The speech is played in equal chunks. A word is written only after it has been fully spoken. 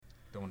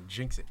Don't want to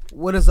jinx it.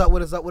 What is up?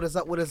 What is up? What is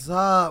up? What is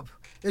up?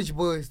 It's your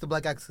boys, the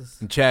Black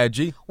Axis. And Chad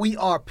G. We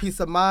are Peace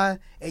of Mind,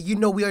 and you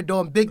know we are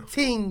doing big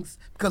things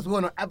because we're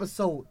on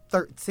episode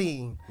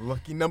 13.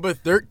 Lucky number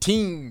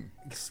 13.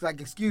 It's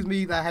like, excuse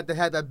me, I had to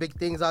have that big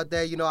things out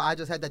there. You know, I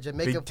just had that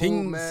Jamaican Big food,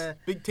 things. man.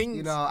 Big things.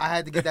 You know, I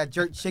had to get that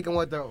jerk chicken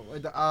with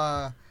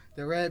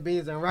the red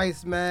beans and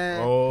rice,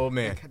 man. Oh,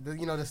 man.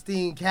 The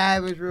steamed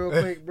cabbage real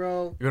quick,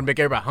 bro. You're going to make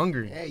everybody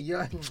hungry. Hey,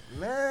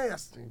 man,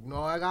 that's, you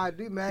know what I got to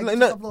do, man. No, Get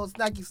no. yourself a little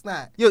snacky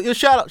snack. Yo,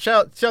 shout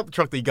out the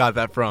truck that you got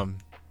that from.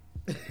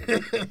 Or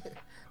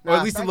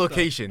at least the thanks,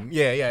 location.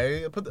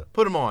 Yeah.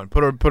 Put him on.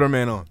 Put her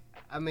man on.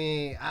 I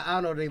mean, I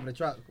don't know the name of the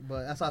truck,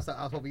 but that's what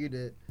I was hoping you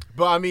did.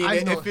 But I mean, I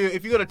know-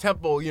 if you go to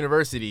Temple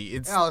University,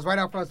 it's Yeah, it's right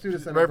out front of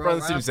Student Center. Right bro.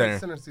 front of the out Student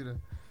front of Center.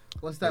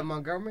 What's that,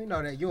 Montgomery?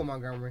 No, that you in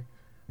Montgomery.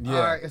 Yeah.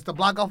 All right, it's the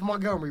block off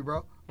Montgomery,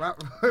 bro. Right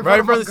right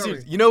in front of the Montgomery.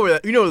 student. You know where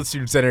the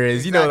student center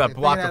is. You know Exactly. that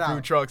block Figure of that food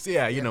out. trucks.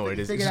 Yeah, you know what it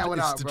is. Figure It's that one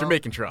out, the bro.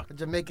 Jamaican truck. The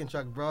Jamaican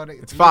truck, bro.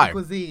 It's fire.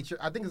 Cuisine.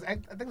 I think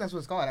that's what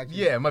it's called, actually.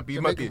 Yeah, it might be.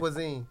 Jamaican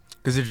cuisine.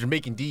 Because there's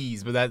Jamaican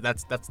D's, but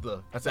that's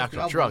the actual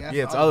other truck. one, yeah,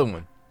 Yeah, that's it's the the other other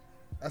one.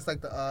 That's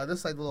like this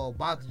is like the little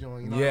box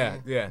joint. You know what I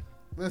mean? Yeah.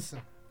 Listen,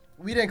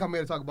 we didn't come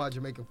here to talk about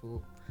Jamaican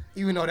food,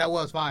 even though that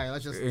was fire.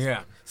 Let's just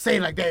Yeah. say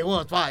it like that. It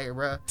was fire,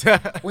 bro.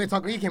 We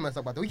came here to talk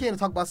about that. We came to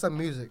talk about some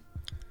music.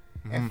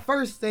 And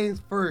first things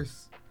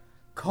first,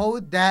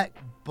 Kodak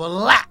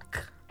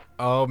Black.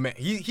 Oh man,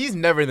 he's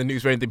never in the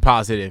news for anything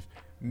positive.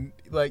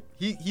 Like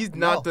he's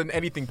not done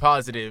anything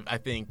positive, I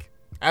think,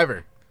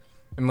 ever.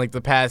 In like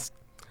the past,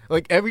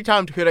 like every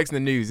time Kodak's in the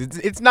news,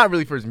 it's not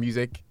really for his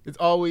music. It's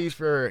always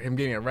for him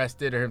getting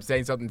arrested or him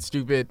saying something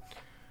stupid,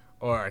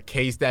 or a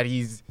case that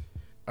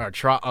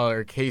or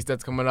a case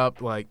that's coming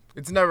up. Like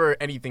it's never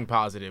anything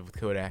positive with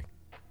Kodak.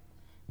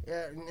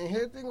 Yeah, and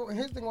here's the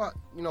thing what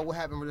what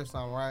happened with this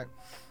song, right?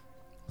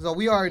 So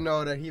we already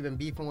know that he been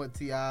beefing with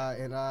T.I.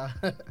 and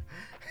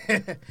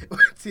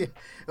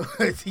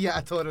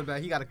T.I. told him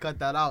that he got to cut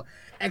that out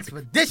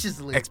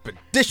expeditiously.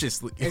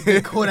 And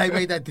then Kodak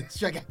made that diss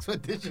track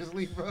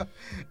expeditiously, bro.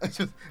 It's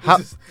just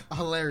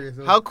hilarious.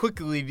 How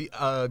quickly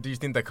do you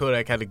think that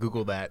Kodak had to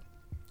Google that?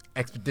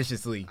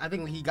 Expeditiously. I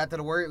think when he got to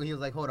the word, he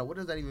was like, hold on, what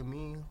does that even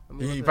mean? I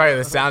mean, He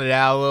probably sounded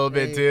out a little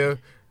bit Hey. too.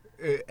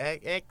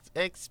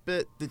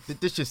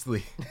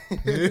 Expeditiously.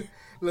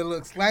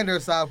 Look, slander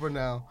aside for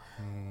now.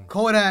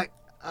 Kodak,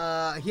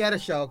 he had a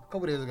show a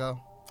couple days ago.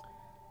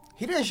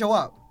 He didn't show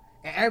up.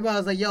 And everybody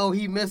was like, yo,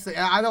 he missed it.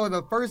 And I know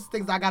the first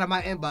things I got in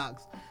my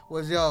inbox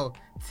was, yo,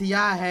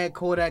 T.I. had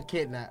Kodak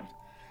kidnapped.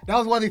 That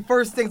was one of the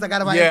first things I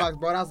got in my inbox,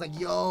 bro. And I was like,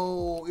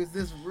 yo, is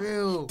this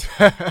real?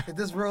 Is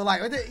this real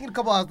life? And then, a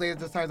couple hours later, it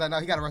just turns out, no,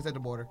 he got arrested at the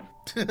border.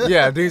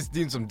 Yeah, he's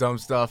doing some dumb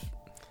stuff.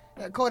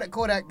 Yeah, Kodak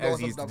As knows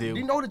he some used to stuff. do. Do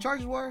you know what the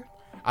charges were?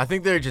 I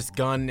think they're just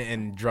gun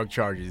and drug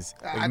charges,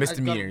 like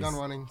misdemeanors. Gun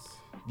runnings.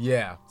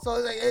 Yeah,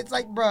 So it's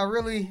like, bro,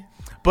 really?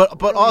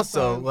 but Really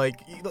also fun.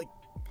 like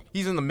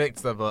he's in the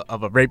mix of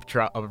a rape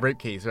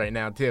case right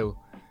now too.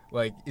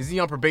 Like, is he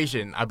on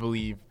probation? I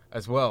believe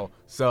as well.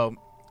 So,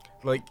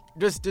 like,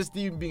 just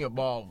even being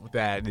involved with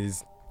that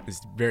is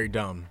very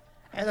dumb.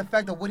 And the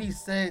fact of what he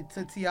said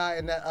to T.I.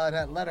 in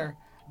that letter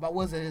about,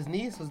 was it his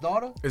niece, his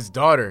daughter? His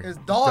daughter. His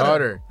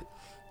daughter.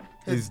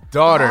 His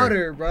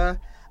daughter. Bruh.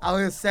 I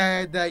was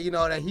sad that,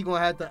 that he gonna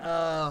have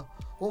to,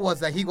 what was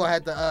that? He gonna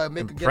have to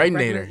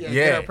Impregnate her. get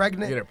Yeah. her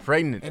pregnant. Get her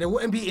pregnant. And it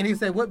wouldn't be, and he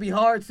said it wouldn't be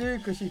hard too,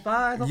 because she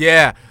fine.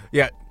 Yeah.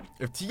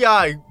 If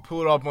T.I.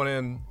 pulled up on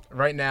him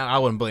right now, I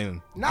wouldn't blame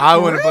him. Not I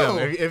for wouldn't blame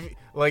real. him. If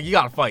like you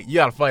gotta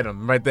fight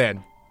him right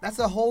then. That's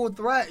a whole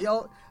threat,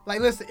 yo. Like,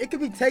 listen, it could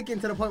be taken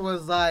to the point where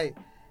it's like,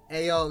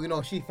 hey,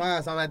 yo, she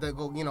fine, so I'm gonna have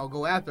to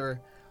go after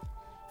her.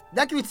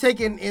 That could be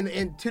taken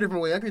in two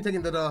different ways. That could be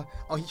taken to the,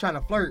 he's trying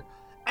to flirt.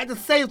 At the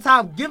same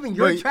time, given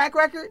your Wait. track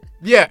record.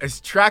 Yeah,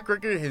 his track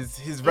record,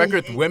 his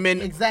record with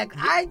women.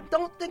 Exactly. I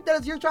don't think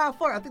that you're trying to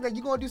flirt. I think that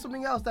you're gonna do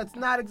something else that's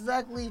not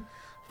exactly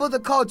for the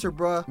culture,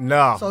 bro.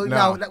 No. So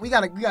no. now we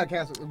gotta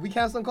cancel. We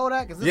canceling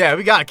Kodak? Is this Yeah,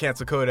 we gotta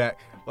cancel Kodak.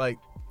 Like,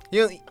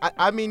 he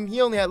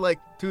only had like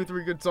 2 or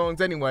 3 good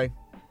songs anyway.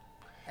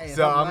 Hey, if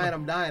So,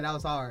 I'm dying. That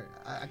was hard.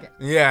 I can't.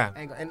 Yeah.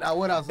 And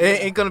what else?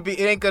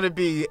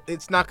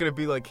 It's not gonna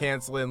be like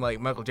canceling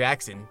like Michael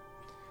Jackson.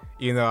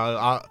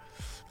 I'll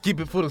keep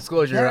it full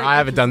disclosure. Very I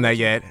haven't done that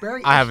yet.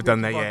 Very I haven't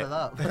done interesting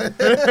that you yet. brought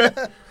that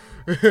up.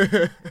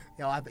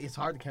 Yo, it's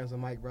hard to cancel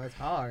Mike, bro. It's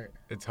hard.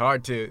 It's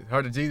hard to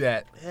do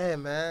that. Yeah,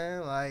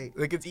 man. Like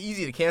Like, it's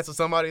easy to cancel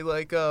somebody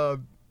like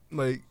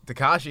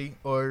Tekashi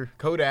or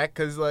Kodak,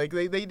 because like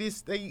they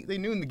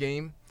knew in the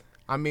game.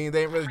 I mean,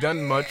 they ain't really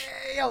done much.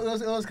 Yo,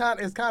 it's kind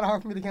of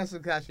hard for me to cancel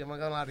Tekashi. I'm not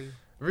gonna lie to you.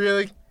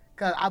 Really?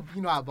 Cause I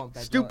bumped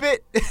that. Stupid.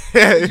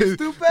 Joint.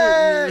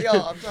 Stupid.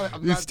 Yo,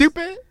 I'm You not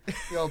stupid?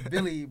 Yo,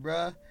 Billy,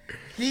 bruh.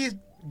 These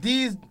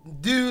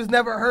dudes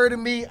never heard of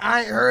me.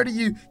 I ain't heard of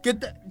you.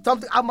 Get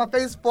something out my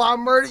face before I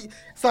murder you.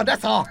 So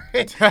that's hard.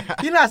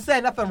 You're not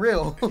saying nothing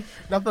real,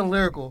 nothing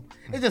lyrical.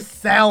 It just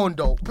sound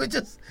dope. It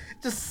just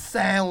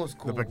sounds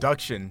cool. The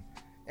production.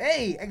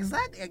 Hey,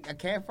 exactly. I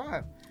can't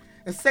front.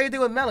 The same thing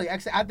with Melly.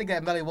 Actually, I think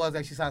that Melly was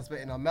actually signed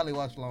spitting on. Melly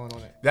was flowing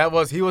on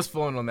it. He was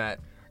flowing on that.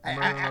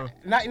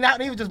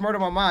 Not even just Murder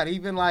My Mind.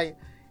 Even like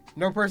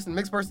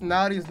mixed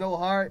personalities, no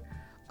heart,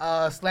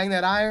 slang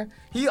that iron.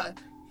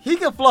 He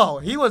could flow.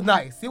 He was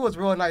nice. He was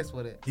real nice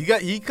with it.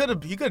 He could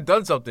have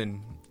done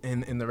something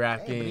in the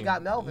rap game. But he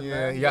got Melvin. Yeah,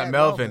 man. he got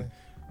Melvin.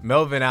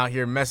 Melvin out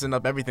here messing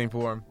up everything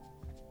for him.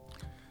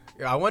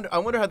 Yeah, I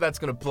wonder how that's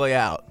gonna play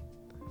out.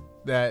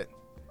 That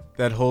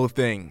whole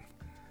thing.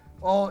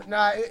 Oh,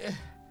 nah.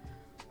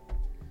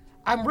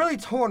 I'm really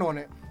torn on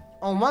it.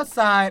 On one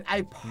side,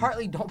 I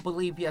partly don't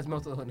believe he has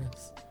mental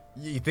illness.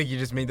 You think you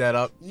just made that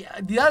up? Yeah.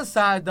 The other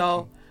side,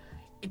 though,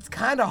 it's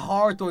kind of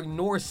hard to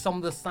ignore some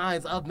of the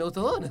signs of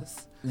mental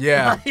illness.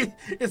 Yeah. Like,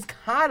 it's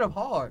kind of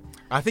hard.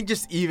 I think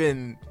just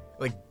even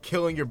like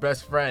killing your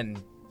best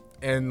friend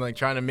and like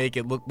trying to make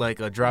it look like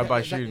a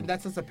drive-by shooting.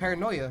 That's just a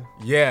paranoia.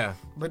 Yeah.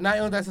 But not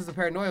only that's just a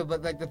paranoia,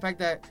 but like the fact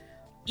that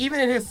even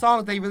in his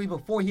songs they released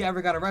before he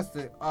ever got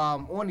arrested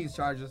on these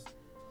charges,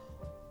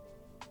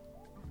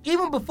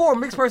 even before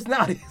mixed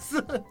personalities,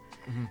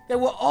 they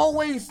were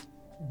always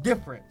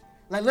different.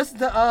 Like listen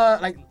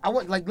to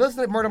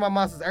listen to Murder My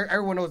Monsters.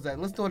 Everyone knows that.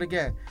 Listen to it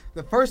again.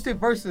 The first two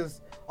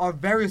verses are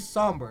very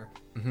somber.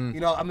 You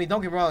know, I mean,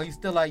 don't get me wrong. He's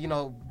still like, you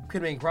know,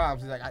 committing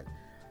crimes. He's like,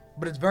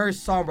 but it's very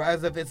somber,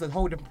 as if it's a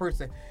whole different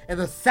person. And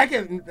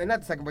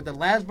the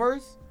last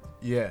verse,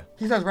 yeah,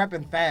 he starts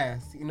rapping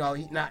fast. You know,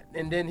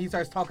 and then he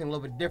starts talking a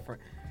little bit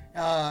different.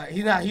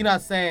 He's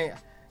not saying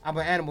I'm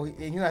an animal.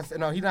 He's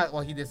not.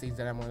 Well, he did say he's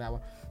an animal in that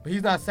one, but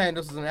he's not saying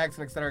this was an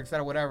accident, et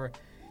cetera, whatever.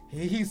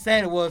 He's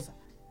saying it was,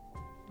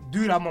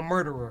 dude, I'm a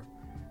murderer.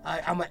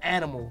 I'm an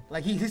animal.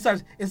 Like he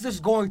starts. It's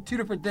just going two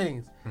different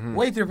things,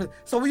 way too different.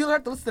 So we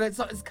have to listen to that.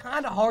 So it's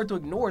kind of hard to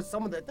ignore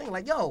some of that thing.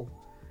 Like, yo,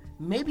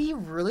 maybe he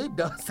really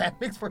does have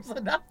mixed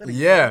personality.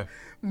 Yeah.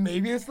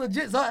 Maybe it's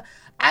legit. So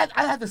I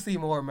have to see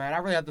more, man. I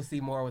really have to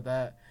see more with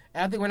that.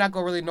 And I think we're not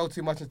gonna really know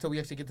too much until we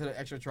actually get to the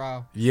extra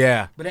trial.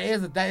 Yeah. But that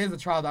is a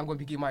trial that I'm gonna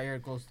be keeping my ear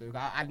close to.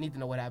 I need to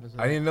know what happens.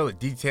 I need to know the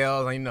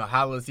details. I need to know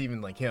how it's even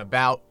like came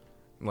about.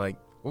 Like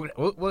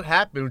what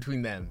happened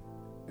between them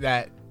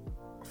that.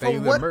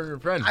 From what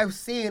friend. I've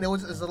seen, it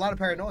was a lot of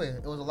paranoia.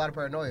 It was a lot of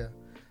paranoia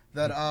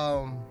that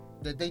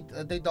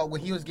they thought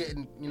when he was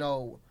getting, you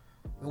know,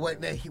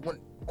 quote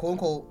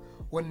unquote,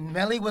 when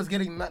Melly was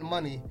getting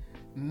money,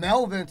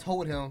 Melvin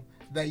told him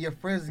that your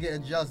friends is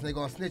getting jealous and they're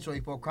gonna snitch on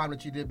you for a crime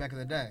that you did back in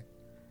the day.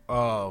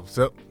 Oh,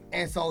 so.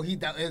 And so he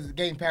is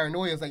getting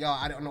paranoia. It's like, yo,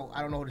 I don't know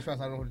who to trust.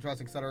 I don't know who to trust,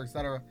 et cetera, et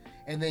cetera.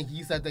 And then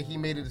he said that he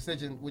made a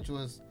decision, which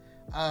was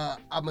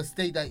a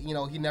mistake that, you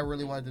know, he never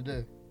really wanted to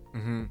do.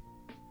 Mm-hmm.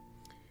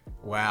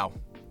 Wow.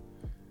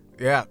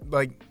 Yeah,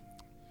 like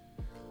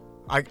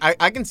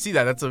I can see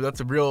that. That's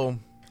a real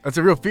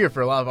fear for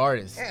a lot of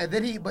artists. Yeah, and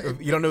then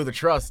you don't know the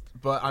trust,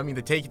 but I mean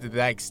to take it to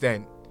that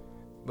extent,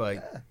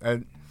 like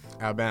out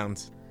of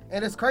bounds.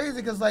 And it's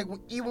crazy because like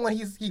even when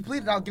he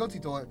pleaded not guilty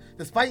to it,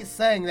 despite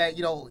saying that,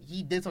 you know,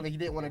 he did something he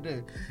didn't want to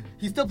do,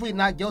 he still pleaded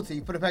not guilty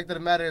for the fact of the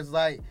matter is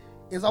like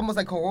it's almost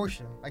like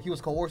coercion, like he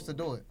was coerced to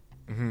do it.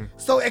 Mm-hmm.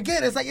 So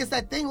again, it's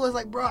that thing where it's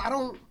like, bro, I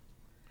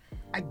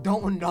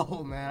don't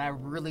know, man. I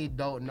really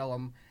don't know.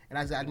 And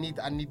I said,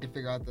 I need to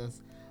figure out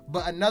this.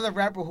 But another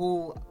rapper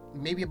who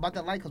maybe about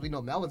that life, because we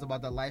know Melvin's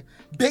about that life,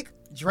 Big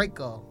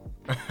Draco.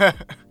 You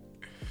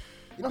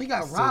know, he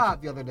got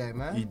robbed the other day,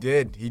 man. He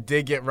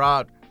did get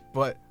robbed.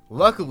 But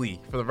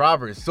luckily for the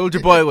robbers,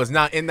 Soulja Boy was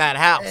not in that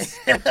house.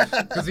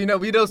 Because, you know,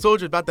 we know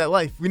Soulja about that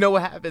life. We know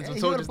what happens when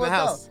Soulja's in the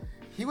house.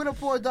 He would have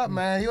pulled up,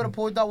 man. He would have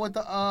pulled up with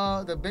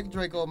the Big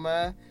Draco,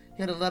 man.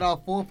 He would have let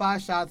off 4 or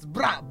 5 shots.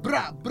 Brah,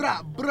 brah,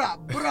 brah,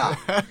 brah,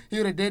 brah. He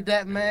would have did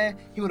that, man.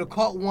 He would have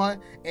caught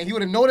one, and he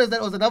would have noticed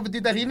that it was another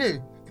dude that he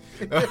knew.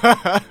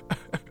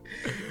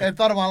 And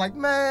thought about like,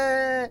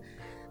 man.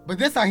 But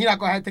this time, he not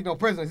going to have to take no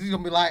prisoners. He's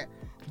going to be like,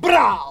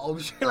 brah,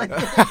 shit like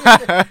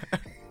that.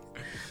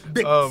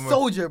 Big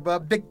Soulja, bro.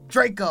 Big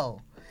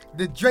Draco.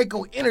 The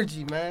Draco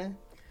energy, man.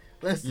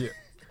 Yeah.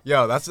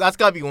 Yo, that's got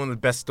to be one of the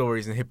best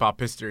stories in hip-hop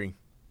history.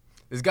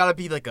 There's got to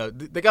be like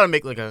they got to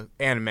make like a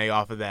anime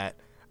off of that.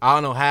 I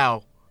don't know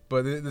how,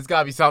 but there's got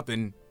to be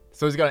something.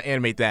 So he's got to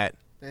animate that.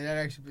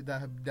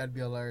 That'd be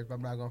hilarious, but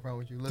I'm not going to front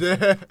with you.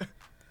 Listen.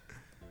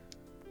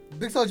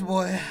 Big Soulja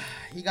Boy,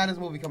 he got his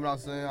movie coming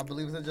out soon. I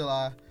believe it's in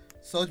July.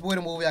 Soulja Boy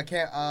the movie, I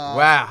can't.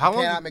 Wow, how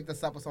long? I cannot make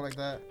this up or something like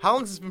that. How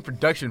long has this been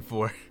production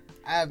for?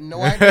 I have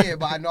no idea,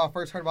 but I know I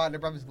first heard about it in the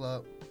Breakfast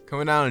Club.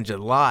 Coming out in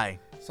July.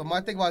 So my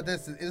thing about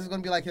this is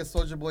going to be like his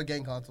Soulja Boy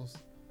gang consoles.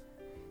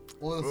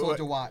 Or the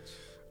Soulja Watch.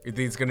 You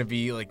think it's going to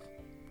be like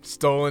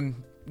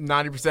stolen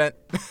 90%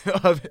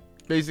 of it,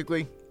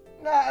 basically?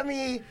 Nah, I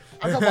mean,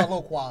 I'm talking about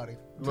low quality.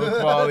 Low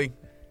quality.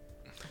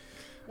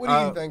 What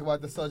do you think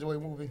about the Soulja Boy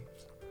movie?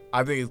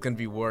 I think it's going to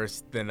be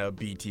worse than a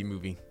BT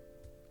movie.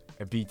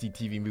 A BT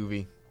TV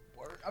movie.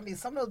 I mean,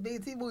 some of those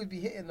BT movies be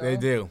hitting though. They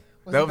do.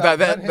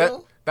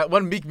 That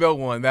one Meek Mill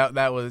one, that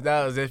was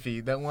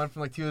iffy. That one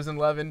from like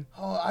 2011.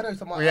 Oh, I know you're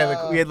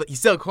talking about. He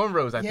still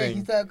cornrows, I think.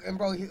 Yeah, he said, and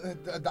bro,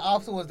 the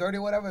officer was dirty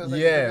or whatever. It was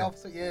like yeah. The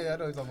officer. Yeah, I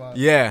know you're talking about.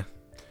 Yeah.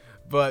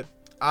 But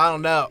I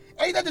don't know.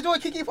 Ain't that the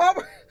joint Keke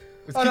Palmer?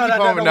 Was Keke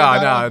Palmer?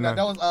 No. That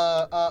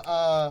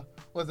was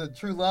was it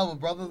True Love or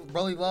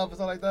Brotherly Love or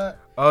something like that?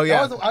 Oh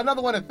yeah. That was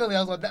another one in Philly.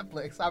 That was on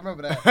Netflix. I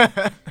remember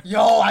that.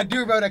 Yo, I do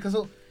remember that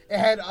because it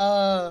had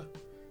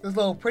this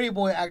little pretty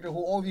boy actor who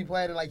always be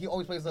playing he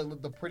always plays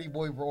the pretty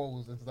boy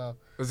roles and stuff.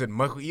 Was it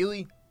Michael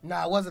Ealy?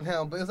 Nah, it wasn't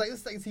him. But it's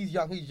like he's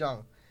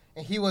young,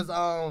 and he was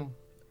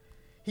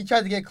he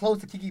tried to get close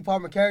to Keke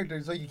Palmer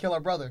character so he could kill her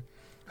brother,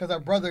 because her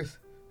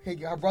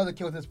brother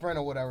killed his friend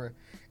or whatever.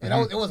 And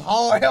it was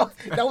hard.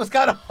 That was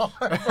kind of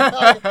hard.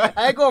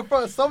 I ain't going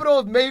front. Some of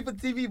those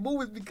made-for-TV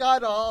movies be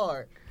kind of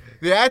hard.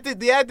 The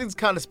acting's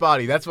kind of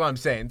spotty. That's what I'm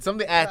saying. Some of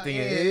the acting,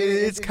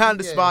 it's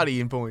kind of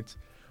spotty in points.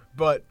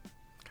 But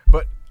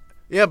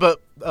the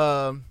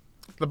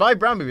Bobby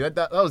Brown movie,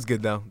 that was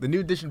good though. The new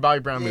edition Bobby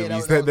Brown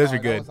movies, those are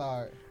good. That was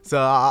hard. So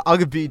I'll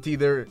give BT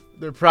their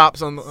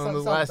props on the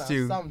last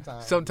two.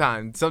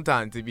 Sometimes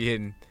to be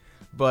hidden.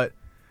 But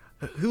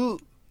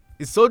who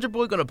is Soulja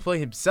Boy gonna play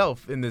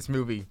himself in this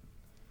movie?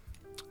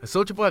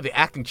 Soulja Boy have the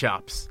acting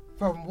chops.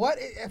 From what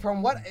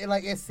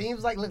it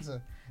seems like.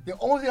 Listen, the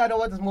only thing I know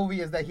about this movie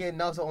is that he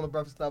announced it on the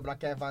Breakfast Club, but I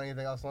can't find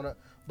anything else on it.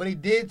 But he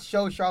did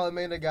show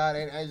Charlamagne the God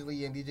and Angela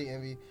Yee and DJ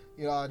Envy.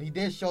 You know, and he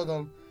did show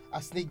them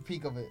a sneak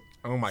peek of it.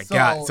 Oh my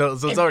God! So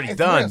it's already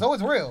done. Real. So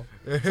it's real.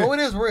 So it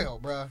is real,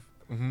 bro.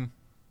 Mm-hmm.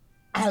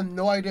 I have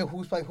no idea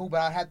who's playing who,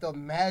 but I have to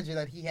imagine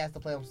that he has to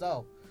play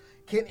himself.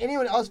 Can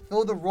anyone else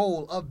fill the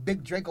role of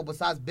Big Draco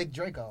besides Big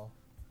Draco?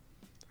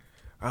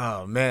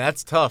 Oh man,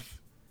 that's tough.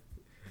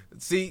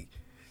 See,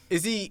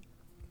 is he?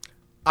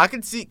 I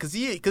can see because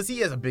he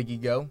has a big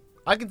ego.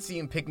 I can see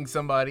him picking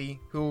somebody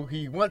who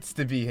he wants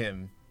to be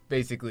him,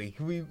 basically,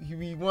 who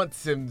he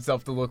wants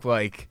himself to look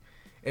like,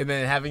 and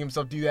then having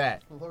himself do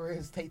that.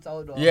 Lorenz Tate's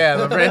old dog. Yeah,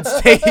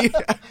 Lorenz Tate.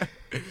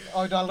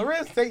 Oh no,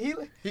 Lorenz Tate.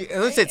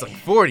 Let's say it's like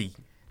 40.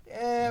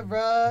 Yeah,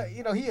 bro.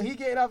 You know he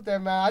getting up there,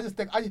 man.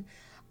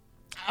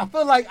 I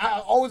feel like I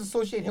always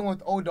associate him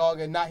with old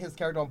dog and not his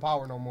character on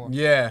Power no more.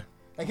 Yeah.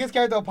 Like his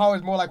character on Power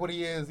is more like what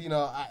he is, you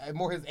know,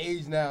 more his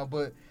age now.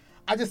 But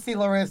I just see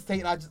Lorenz Tate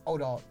and I just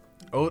dog.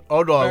 Old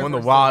dog, one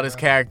of the wildest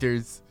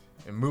characters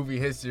in movie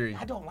history.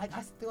 I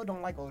still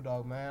don't like old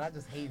dog, man. I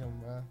just hate him,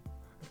 man.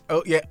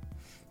 Oh yeah.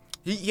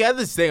 He had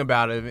this thing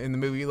about him in the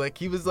movie, like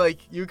he was like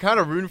you were kind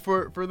of rooting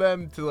for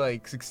them to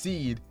like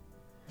succeed,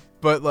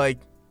 but like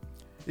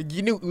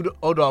you knew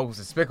old dog was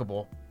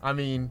despicable. I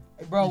mean,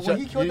 bro, when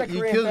he killed that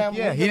Korean family,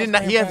 yeah, he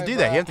didn't. He had to do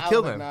that. He had to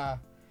kill them. Nah,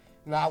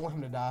 I want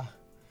him to die.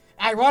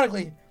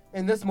 Ironically,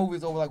 in this movie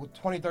is over like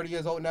 20, 30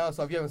 years old now.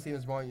 So if you haven't seen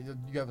this, bro, you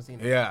haven't seen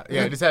it. Yeah,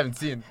 I just haven't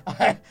seen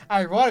it.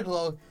 Ironically,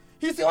 though,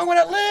 he's the only one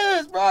that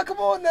lives, bro. Come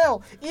on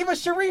now. Even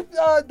Sharif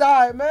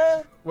died,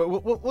 man.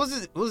 What was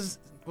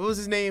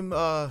his name?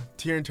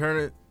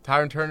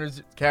 Tyron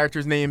Turner's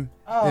character's name.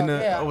 Oh,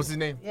 yeah. What was his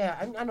name? Yeah,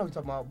 I know what you're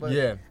talking about. But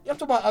yeah, I'm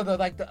talking about other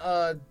like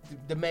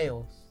the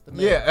males.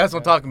 Yeah, that's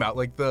what I'm talking about.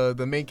 Like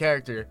the main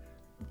character,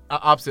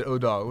 opposite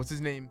O-Dog. What's his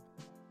name?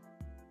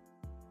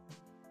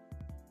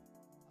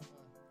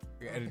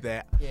 Edit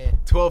that. Yeah.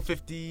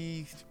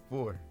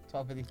 1254.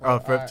 1254. Oh,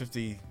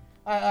 50.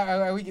 All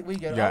right, we get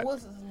it. Yeah.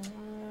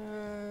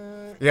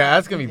 Yeah,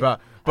 that's gonna be bad.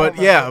 But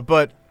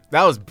but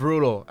that was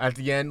brutal at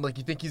the end. Like,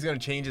 you think he's gonna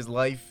change his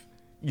life?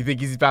 You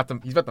think he's about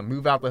to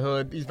move out the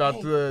hood? He's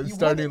about to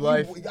start a new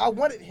life. I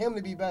wanted him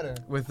to be better.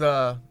 With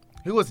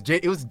who was it?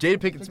 It was Jada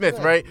Pinkett Smith,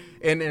 right?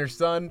 And her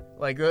son,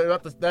 like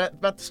about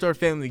to start a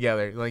family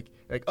together. Like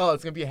oh,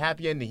 it's gonna be a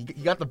happy ending.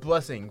 He got the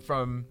blessing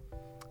from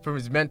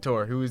his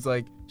mentor, who was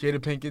like Jada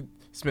Pinkett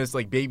Smith's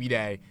like baby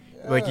dad.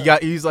 Yeah.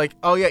 Like he's like,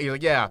 oh yeah, you're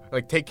like, yeah,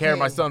 like take care of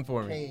my son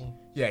for me. Kane.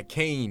 Yeah,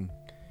 Kane.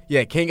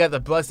 Yeah, Kane got the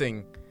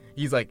blessing.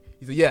 He's like,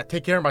 yeah,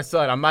 take care of my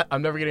son.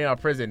 I'm never getting out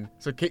of prison.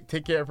 So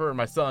take care of her and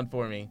my son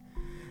for me.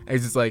 And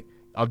he's just like,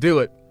 I'll do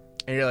it.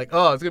 And you're like,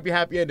 oh, it's gonna be a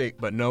happy ending,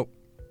 but nope,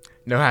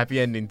 no happy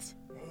endings.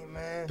 Hey,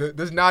 man.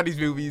 There's not these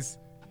movies.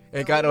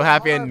 Ain't got no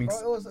happy endings.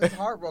 It's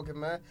heartbroken,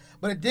 man.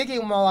 But it did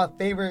give one of my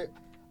favorite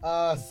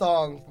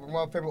songs, one of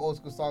my favorite old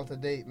school songs to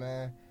date,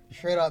 man.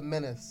 Straight Up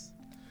Menace.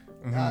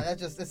 Mm-hmm.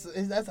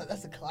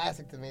 That's a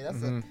classic to me.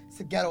 It's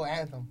a ghetto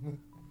anthem.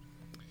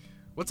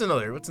 What's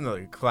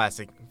another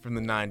classic from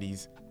the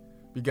 90s?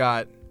 We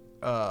got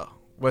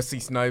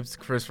Wesley Snipes,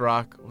 Chris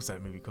Rock. What's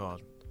that movie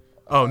called?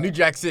 Oh, New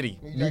Jack City.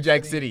 New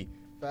Jack City.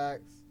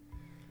 Facts.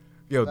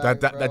 Yo,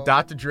 that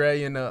Dr.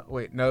 Dre and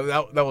wait, no,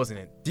 that wasn't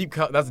it.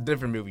 That's a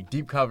different movie.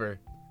 Deep Cover.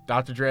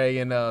 Dr. Dre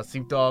and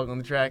Snoop Dogg on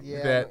the track.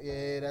 Yeah,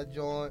 that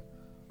joint.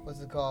 What's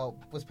it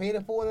called? Was Paid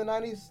in Full in the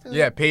 90s too?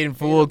 Yeah, Paid in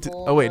Full.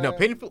 Oh wait, no,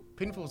 Paid in Full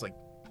was like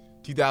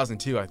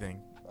 2002, I think.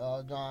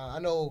 Oh, John, I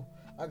know.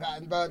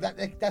 Bro,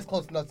 that's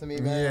close enough to me,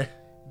 man. Yeah.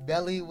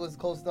 Belly was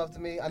close enough to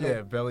me. I know,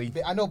 yeah, Belly.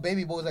 I know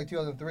Baby Boy was like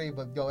 2003,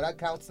 but yo, that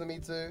counts to me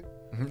too.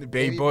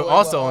 Baby Boy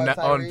also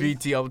on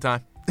BT all the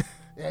time.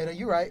 Yeah, no,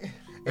 you're right.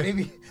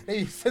 And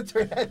they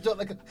censor that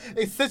joint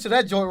they censor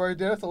that joint right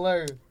there. That's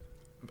hilarious.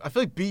 I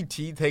feel like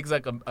BT takes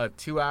like a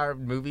 2-hour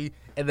movie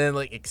and then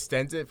like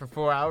extends it for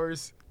 4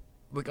 hours.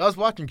 Like I was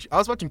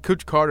watching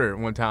Coach Carter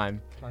one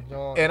time,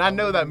 and I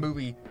know that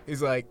movie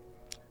is like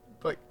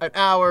like an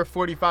hour,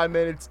 45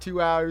 minutes,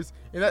 2 hours.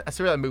 And I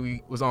swear that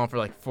movie was on for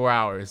like 4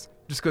 hours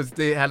just because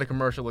they had a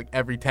commercial like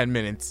every 10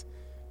 minutes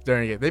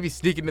during it. They'd be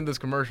sneaking in those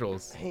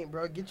commercials. Hey,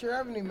 bro, get your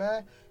revenue,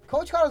 man.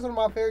 Coach Carter's one of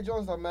my favorite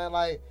Jones, though, man.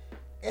 Like,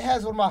 it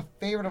has one of my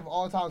favorite of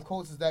all time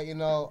quotes is that,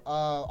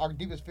 our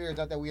deepest fear is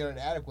not that we are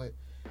inadequate.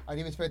 Our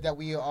deepest fear is that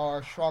we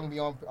are strong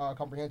beyond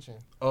comprehension.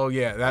 Oh,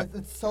 yeah.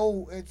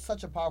 It's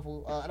such a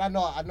powerful, and I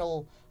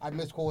know I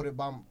misquoted,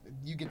 but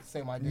you get the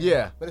same idea.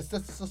 Yeah. But it's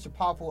just such a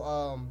powerful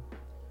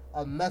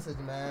a message,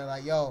 man.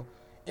 Like, yo,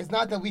 it's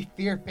not that we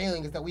fear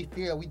failing, it's that we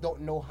fear that we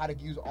don't know how to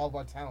use all of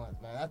our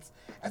talents, man.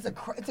 It's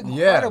incredible.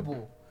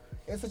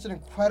 Yeah. It's such an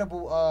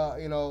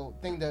incredible,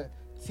 thing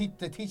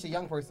to teach a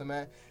young person,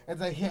 man. And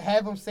to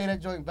have him say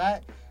that joint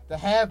back, to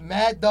have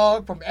Mad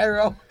Dog from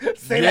Arrow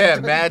say that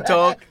joint back. Yeah, Mad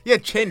Dog. Yeah,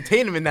 Channing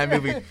Tatum in that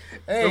movie.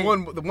 Hey.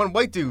 The one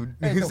white dude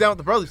who's down with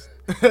the brothers.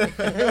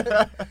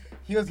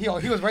 He was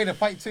ready to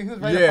fight too. He was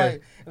ready to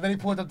fight, and then he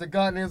pulled up the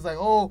gun and he was like,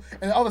 "Oh!"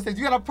 And I was saying,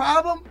 "You got a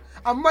problem?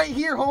 I'm right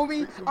here,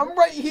 homie. I'm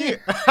right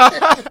here."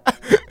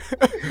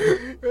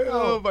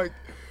 Oh my!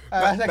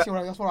 That's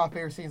one of my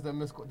favorite scenes.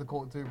 The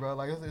quote too, bro.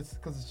 Like it's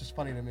because it's just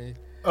funny to me.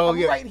 Oh,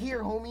 I'm right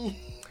here, homie.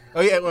 Oh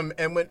yeah,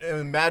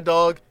 when Mad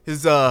Dog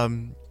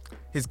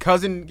his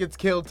cousin gets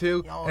killed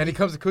too, and he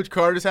comes to Coach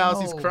Carter's house.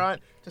 He's crying.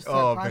 Just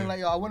crying like,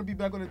 "Yo, I want to be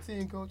back on the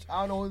team, Coach.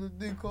 I don't know what to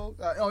do, Coach."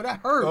 That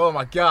hurt. Oh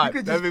my God! You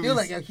could just feel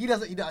like he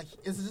doesn't.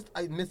 It's just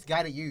a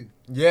misguided you.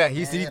 Yeah,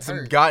 he needs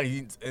some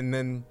guidance, and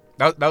then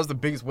that was the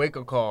biggest wake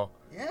up call.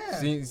 Yeah.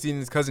 Seeing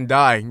his cousin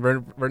die,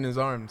 right in his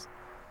arms.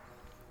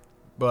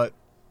 But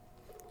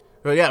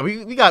yeah,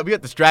 we got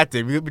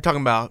distracted. We're talking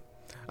about.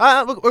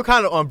 We're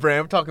kind of on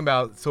brand. We're talking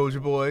about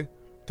Soulja Boy.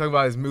 Talking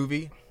about his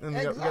movie, and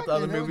we got the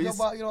other movies. We got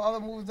about, other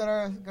movies that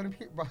are gonna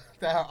be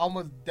that are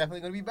almost definitely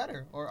gonna be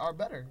better or are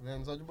better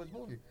than Soulja Boy's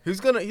movie. He's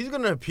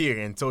gonna appear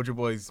in Soulja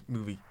Boy's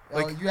movie.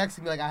 Like, you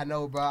asking me like I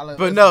know, bro.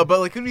 But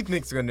like who do you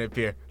think's gonna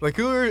appear? Like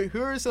who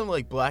are some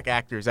like black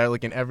actors that are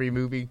like in every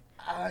movie?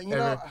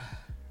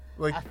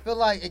 Like I feel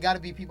like it got to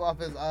be people off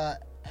his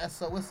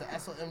what's the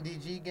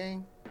SOMDG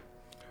gang.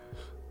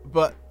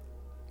 But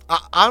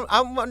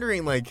I'm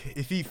wondering like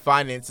if he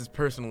finances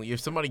personally, if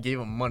somebody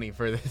gave him money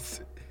for this.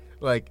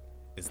 Like,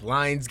 is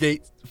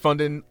Lionsgate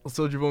funding a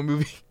Soulja Boy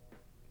movie?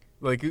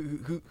 Like,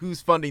 who's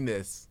funding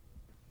this?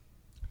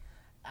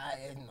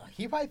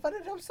 He probably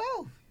funded it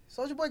himself.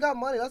 Soulja Boy got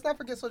money. Let's not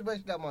forget Soulja Boy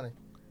got money.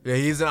 Yeah,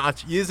 he is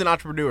an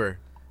entrepreneur.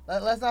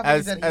 Let's not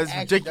forget that as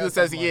ridiculous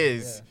as he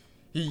is,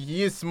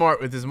 he is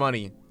smart with his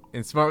money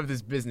and smart with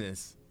his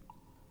business.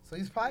 So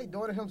he's probably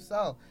doing it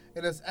himself.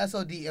 And it's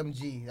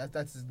SODMG.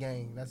 That's his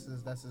gang. That's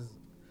his. So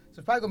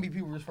it's probably gonna be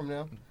people rich from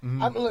them.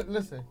 Mm-hmm.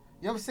 Listen,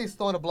 you ever see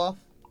Store the Bluff?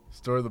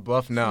 Store of the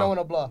Bluff? No. Snow in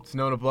the Bluff.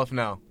 Snow in the Bluff?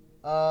 No.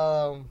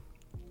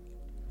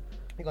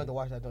 You're going to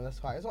watch that, though. That's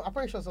fine. I'm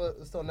pretty sure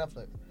it's still on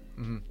Netflix.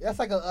 Mm-hmm. That's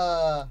like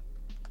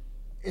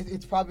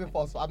it's probably been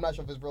false. I'm not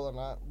sure if it's real or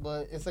not.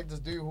 But it's like this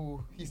dude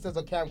who, he steals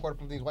a camcorder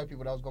from these white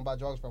people that was going to buy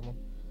drugs from him.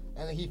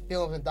 And then he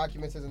films and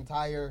documents his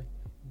entire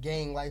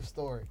gang life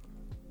story.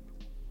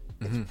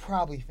 It's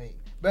probably fake.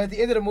 But at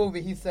the end of the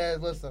movie, he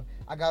says, "Listen,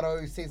 I got all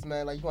these receipts,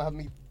 man. Like, you going to have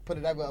me put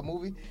it out with a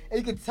movie?" And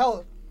you can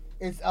tell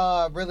it's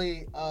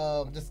really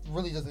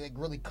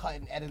really cut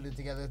and edited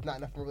together. It's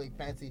not nothing really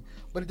fancy,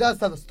 but it does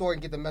tell the story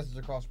and get the message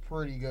across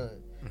pretty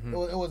good. Mm-hmm.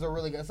 It was a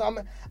really good. So I'm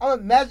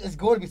imagine it's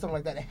going to be something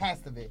like that. It has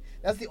to be.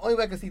 That's the only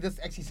way I can see this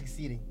actually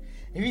succeeding.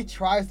 If he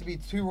tries to be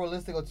too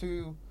realistic or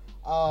too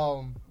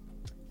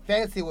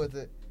fancy with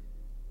it,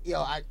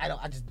 I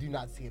just do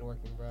not see it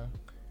working, bro.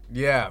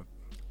 Yeah,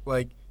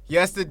 like he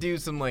has to do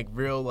some like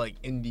real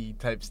like indie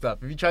type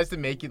stuff. If he tries to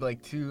make it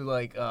like too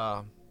like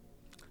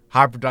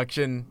high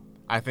production,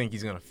 I think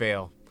he's gonna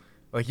fail.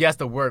 Like he has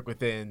to work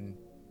within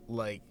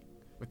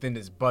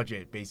his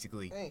budget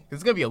basically. Hey.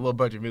 It's gonna be a low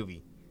budget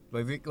movie.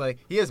 Like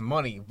he has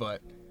money,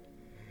 but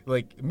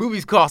like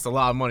movies cost a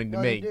lot of money to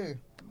make. They do.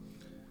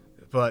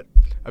 But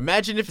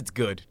imagine if it's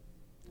good,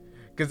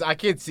 because I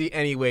can't see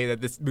any way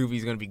that this movie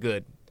is gonna be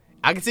good.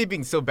 I can see it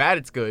being so bad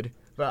it's good,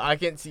 but I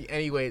can't see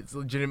any way it's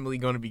legitimately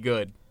gonna be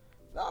good.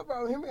 No,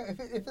 bro. Hear me.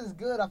 If it's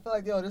good, I feel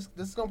like this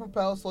is gonna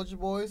propel Soulja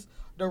Boy's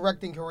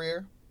directing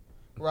career.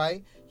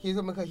 Right, he's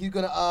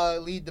gonna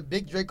lead the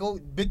Big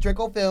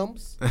Draco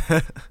films.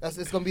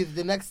 It's gonna be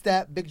the next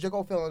step, Big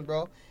Draco films,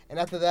 bro. And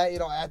after that,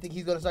 I think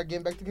he's gonna start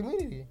getting back to the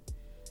community.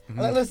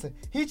 Mm-hmm. Like, listen,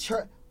 his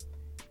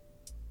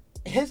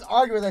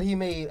argument that he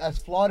made, as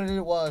flawed as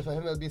it was for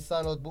him to be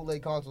selling those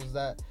bootleg consoles,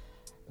 that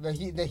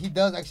he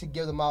does actually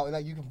give them out, and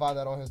that you can find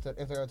that on his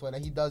Instagram Twitter.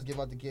 That he does give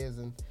out to kids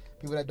and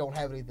people that don't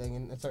have anything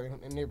in certain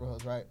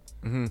neighborhoods, right?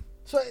 Mm-hmm.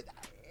 So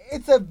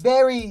it's a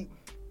very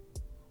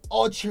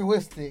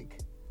altruistic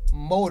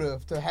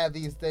motive to have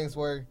these things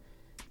where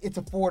it's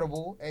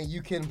affordable and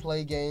you can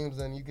play games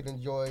and you can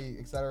enjoy,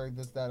 etc.,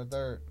 this, that, and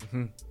third.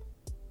 Mm-hmm.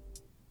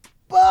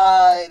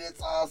 But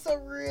it's also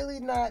really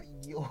not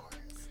yours.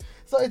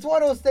 So it's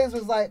one of those things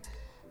where it's like,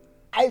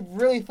 I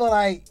really feel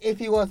like if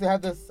he was to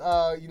have this,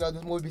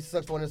 this movie be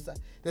successful and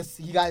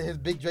he got his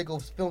Big Draco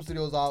film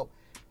studios out,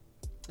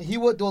 he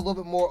would do a little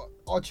bit more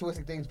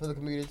altruistic things for the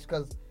community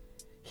because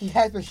he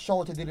has been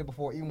shown to do it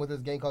before, even with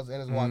his game codes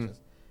and his watches.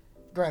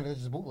 Granted, it's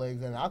just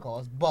bootlegs and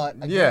alcohols, but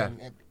again,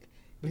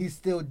 but he's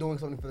still doing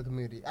something for the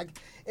community.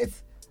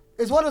 It's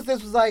one of those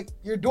things was like,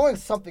 you're doing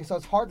something, so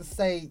it's hard to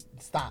say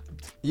stop.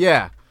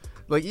 Yeah.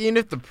 Like, even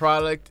if the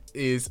product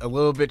is a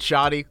little bit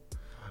shoddy,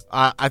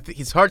 I think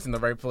his heart's in the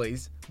right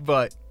place.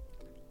 But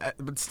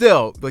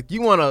still, like,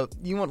 you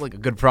want like a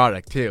good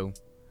product too.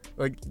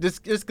 Like,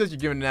 just because you're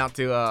giving it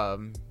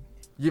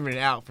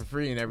out for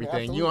free and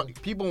everything, you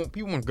want people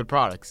want good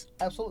products.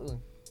 Absolutely.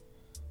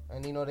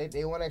 And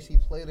they want to actually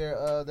play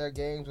their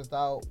games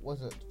without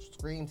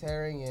screen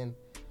tearing and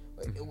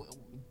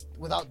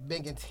without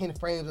making 10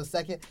 frames a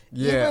second.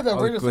 Yeah, even the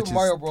original Super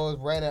Mario Bros.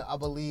 Ran at, I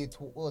believe,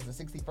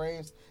 60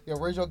 frames. The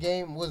original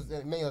game was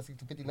maybe like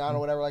 60, 59 or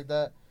whatever like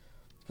that,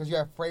 because you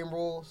have frame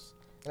rules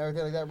and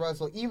everything like that, bro.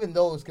 So even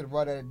those could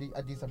run at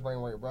a decent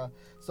frame rate, bro.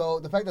 So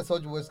the fact that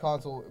Soulja Boy's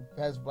console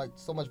has like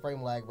so much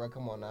frame lag, bro,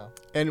 come on now.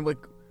 And like,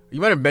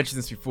 you might have mentioned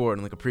this before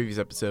in like a previous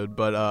episode,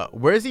 but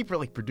where is he for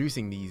like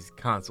producing these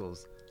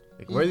consoles?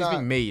 Like, where is this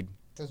being made?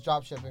 It's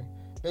drop shipping.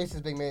 Basically,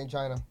 it's being made in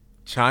China.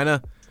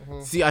 China?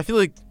 Mm-hmm. See, I feel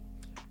like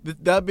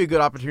that'd be a good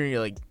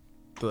opportunity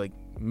to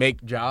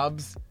make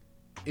jobs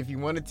if you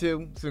wanted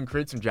to. So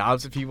create some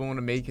jobs if people want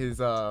to make his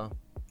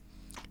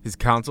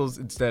consoles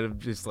instead of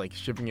just like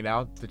shipping it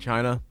out to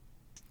China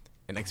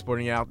and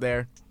exporting it out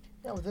there.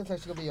 Yeah, but this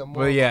actually gonna be a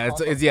more. But yeah,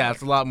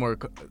 it's a lot more.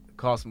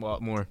 Costs a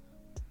lot more.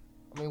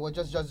 I mean, well,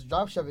 just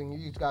drop shipping,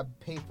 you just got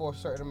to pay for a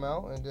certain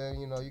amount, and then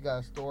you got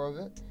a store of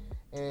it,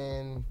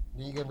 and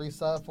you can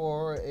resell it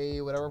for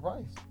a whatever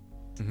price.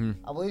 Mm-hmm.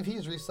 I believe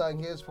he's reselling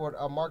his for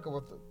a market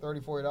worth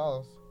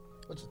 $30-$40,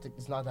 which I think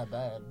is not that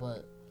bad,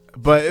 but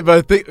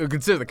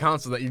consider the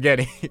console that you're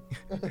getting.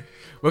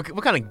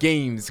 what kind of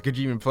games could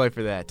you even play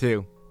for that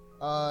too?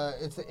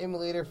 It's an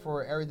emulator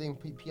for everything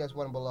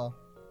PS1 and below.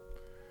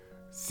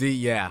 See,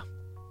 yeah.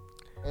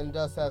 And it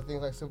does have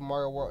things like Super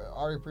Mario World,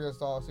 already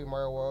pre-installed Super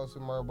Mario World,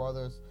 Super Mario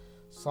Brothers,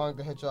 Sonic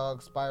the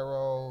Hedgehog,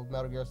 Spyro,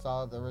 Metal Gear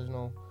Solid, the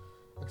original,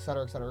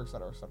 etc., etc.,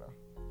 etc., etc.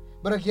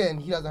 But again,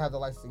 he doesn't have the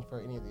licensing for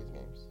any of these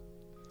games,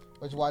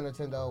 which is why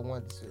Nintendo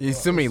wants to. There's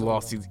so many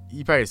lawsuits.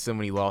 You probably have so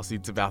many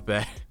lawsuits about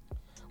that.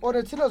 Well,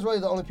 Nintendo's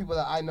really the only people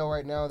that I know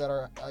right now that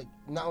are like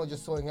not only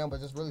just suing him, but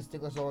just really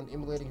sticklers on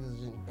emulating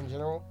in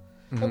general.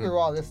 Don't get me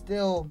wrong, there's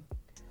still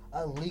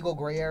a legal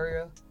gray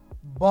area,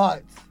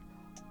 but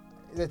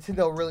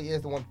Nintendo really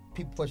is the one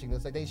people pushing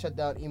this. Like, they shut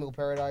down Emu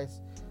Paradise,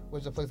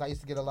 which is a place I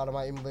used to get a lot of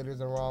my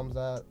emulators and ROMs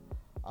at.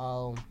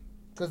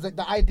 Because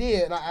the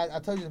idea, and I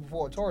told you this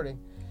before, torrenting,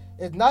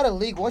 it's not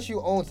illegal. Once you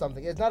own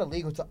something, it's not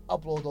illegal to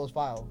upload those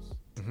files.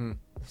 Mm-hmm.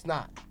 It's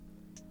not.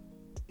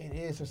 It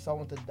is for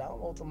someone to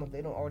download them if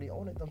they don't already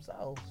own it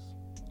themselves.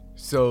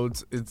 So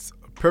it's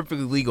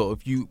perfectly legal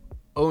if you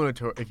own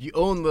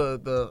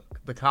the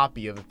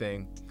copy of the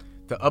thing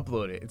to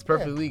upload it. It's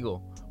perfectly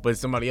legal. But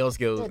somebody else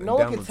goes and no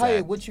one can tell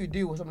you what you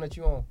do with something that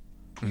you own.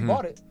 You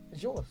bought it,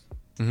 it's yours.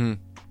 Mm-hmm.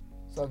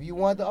 So if you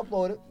want to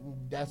upload it,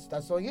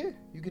 that's on you.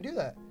 You can do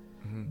that.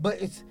 Mm-hmm.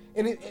 But it's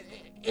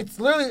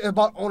literally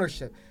about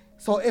ownership.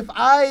 So if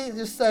I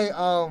just say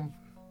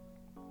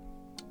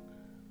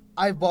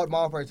I've bought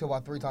Modern Warfare 2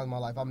 about 3 times in my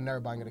life, I'm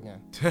never buying it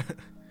again.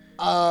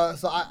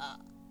 So I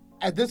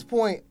at this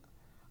point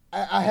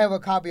I have a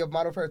copy of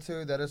Modern Warfare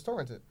 2 that is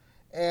torrented,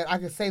 and I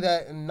can say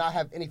that and not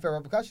have any fair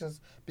repercussions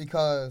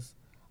because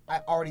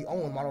I already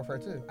own Modern Warfare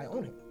 2. I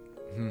own it.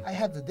 Mm-hmm. I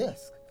have the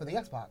disc for the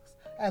Xbox.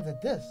 I have the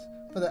disc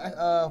for the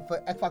for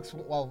Xbox.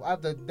 Well, I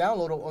have the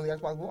download on the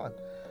Xbox One.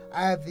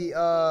 I have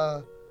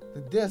the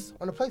disc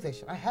on the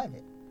PlayStation. I have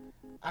it.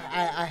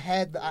 I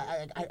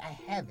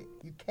have it.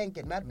 You can't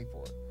get mad at me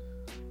for it.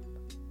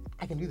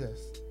 I can do this.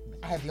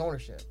 I have the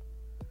ownership.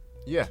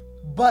 Yeah.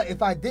 But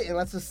if I didn't,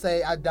 let's just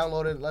say I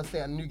downloaded, let's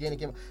say a new game that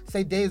came out.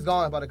 Say Days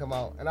Gone about to come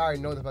out, and I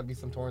already know there's about to be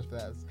some torrents for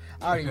that.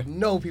 I already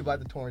know people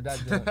have to torrent that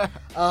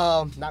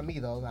joint. Not me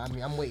though. I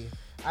mean, I'm waiting.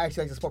 I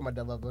actually like to support my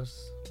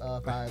developers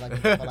if I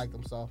like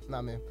them, so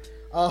not me.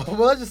 Well,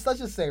 let's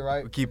just say,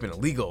 right? We're keeping it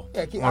legal.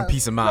 Yeah, on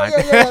peace of mind.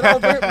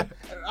 Yeah.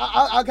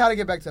 I'll kind of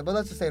get back to it, but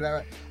let's just say that,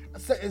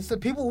 right? So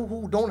people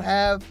who don't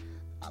have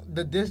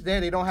the disc there,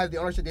 they don't have the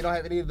ownership, they don't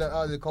have any of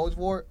the codes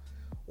for it,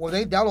 or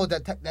they download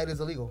that is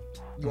illegal.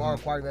 You are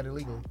acquiring that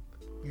illegally.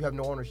 You have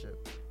no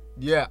ownership.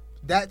 Yeah.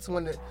 That's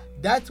when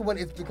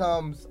it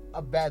becomes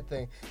a bad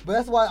thing. But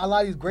that's why a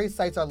lot of these great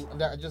sites are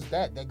just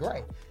they're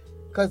great.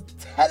 Because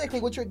technically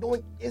what you're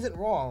doing isn't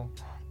wrong.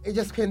 It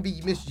just can be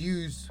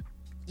misused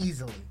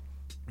easily.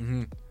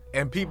 Mm-hmm.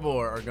 And people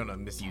are gonna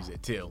misuse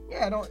it too.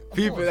 Yeah,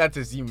 people. That's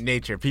just human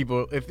nature.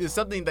 People, if there's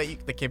something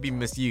that can be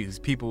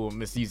misused, people will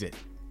misuse it.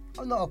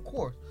 Oh no, of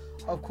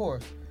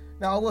course.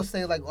 Now I will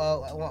say, like,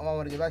 what I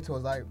want to get back to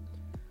is like,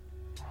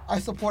 I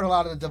support a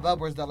lot of the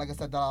developers that, like I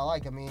said, that I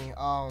like. I mean,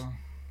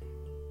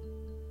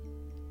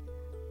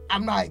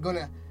 I'm not going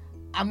to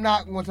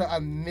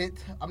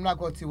admit. I'm not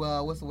going to.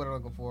 What's the word I'm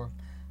looking for?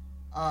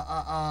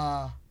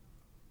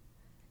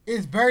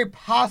 It's very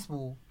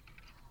possible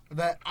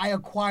that I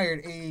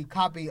acquired a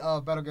copy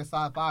of Metal Gear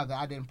Solid 5 that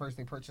I didn't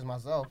personally purchase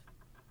myself.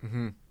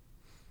 Mm-hmm.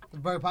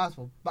 It's very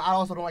possible. But I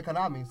also don't like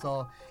Konami.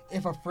 So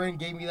if a friend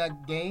gave me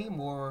that game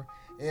or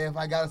if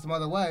I got it some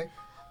other way,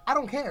 I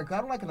don't care because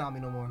I don't like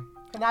Konami no more.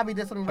 Konami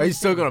did something. Are you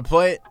still gonna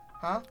play it?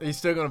 Huh? Are you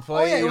still gonna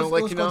play it? You don't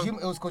like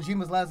Kojima, it was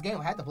Kojima's last game.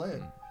 I had to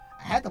play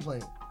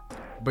it.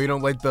 But you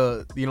don't like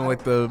the I don't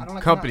like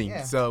company. Konami,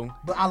 yeah. So.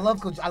 But I like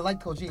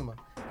Kojima.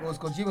 It was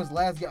Kojima's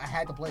last game. I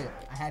had to play it.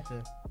 I had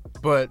to.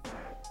 But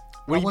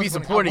would you be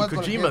supporting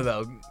Kojima gonna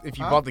though if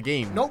you bought the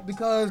game? Nope,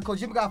 because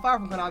Kojima got fired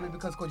from Konami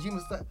because Kojima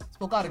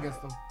spoke out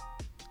against him.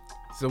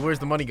 So where's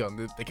the money going?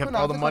 They kept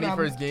all the money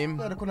for his game?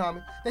 Yeah, the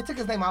Konami. They took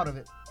his name out of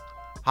it.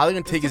 How are they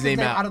going to take his name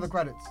out of the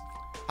credits?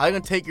 How are they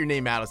going to take your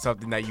name out of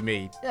something that you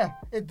made? Yeah,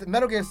 the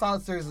Metal Gear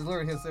Solid series is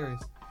literally his series.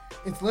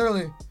 It's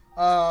literally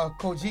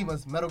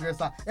Kojima's Metal Gear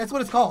Solid. That's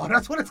what it's called.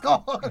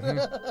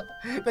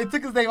 Mm-hmm. They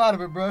took his name out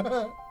of it, bro.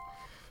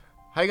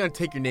 How are you going to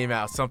take your name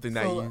out of something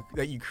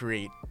that you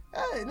create?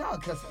 No,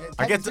 because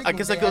I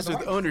guess that goes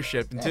with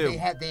ownership too. They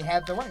had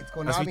the rights.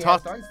 Konami we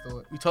has the rights to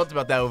it. We talked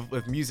about that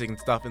with music and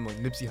stuff, and like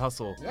Nipsey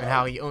Hussle and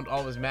how he owned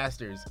all his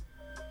masters.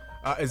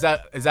 Is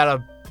that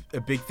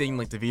a big thing,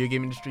 like the video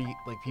game industry?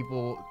 Like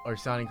people are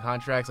signing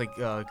contracts, like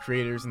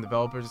creators and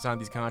developers are signing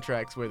these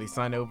contracts where they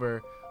sign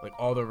over like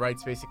all the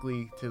rights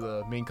basically to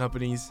the main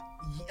companies.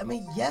 I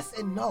mean, yes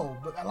and no,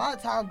 but a lot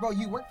of times, bro,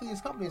 you work for these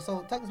companies,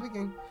 so technically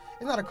speaking,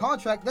 it's not a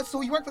contract. That's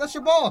who you work for. That's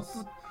your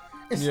boss.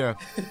 Yeah,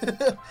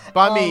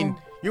 but I mean,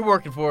 you're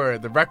working for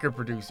the record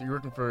producer. You're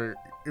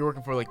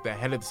working for like the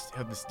head of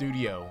the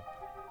studio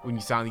when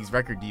you sign these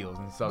record deals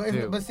and stuff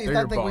too. But see, it's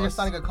that thing when you're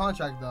signing a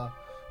contract though.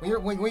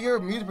 When you're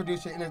a music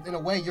producer, in a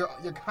way, you're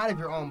kind of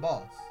your own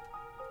boss,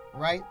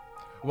 right?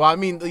 Well, I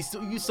mean,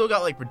 you still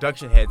got like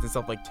production heads and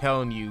stuff like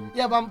telling you,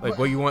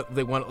 what you want.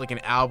 They want like an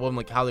album,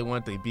 like how they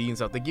want it to be and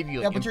stuff. They give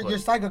you like but you're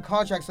signing a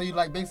contract, so you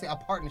like basically a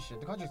partnership.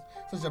 The contract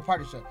is a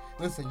partnership.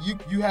 Listen,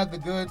 you have the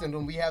goods, and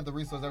then we have the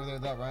resources,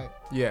 everything like that, right?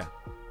 Yeah.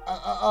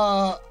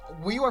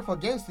 When you work for a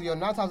game studio,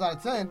 9 times out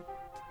of 10,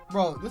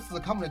 bro, this is a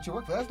company that you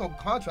work for. There's no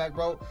contract,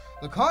 bro.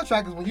 The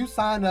contract is when you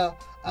sign a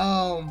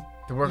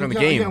to work on the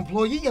game. You're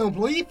an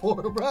employee for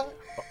it, bro.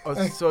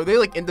 So they're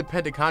like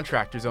independent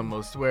contractors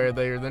almost, where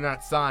they're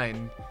not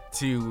signed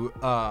to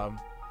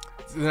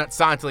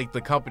like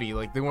the company.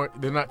 Like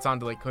they're not signed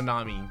to like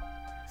Konami.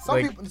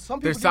 Some people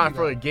they're signed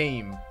for a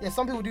game. Yeah,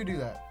 some people do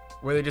that.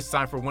 Where they just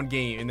sign for one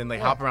game and then they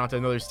hop around to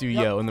another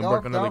studio and then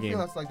work on another game.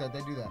 Like that.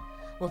 They do that.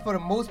 But for the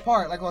most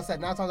part, like I said,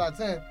 9 times out of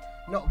 10,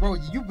 no, bro,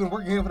 you've been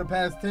working here for the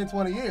past 10,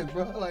 20 years,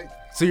 bro. Like.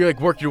 So you're like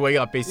working your way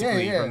up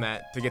basically from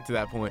that to get to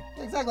that point.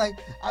 Exactly.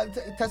 Like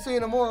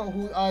Tetsuya Nomura,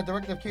 who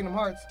director of Kingdom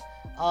Hearts,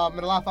 and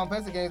a lot of Final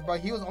Fantasy games, but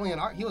he was only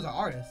he was an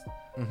artist.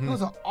 Mm-hmm. He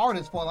was an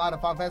artist for a lot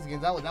of Final Fantasy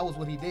games. That was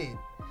what he did,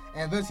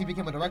 and eventually he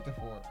became a director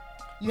for it.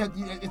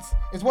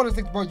 It's one of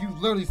those things, bro. You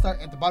literally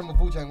start at the bottom of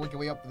the food chain and work your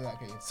way up to that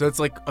case. So it's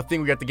like a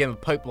thing we got to get in the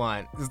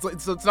pipeline.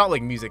 It's not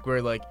like music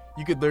where like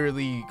you could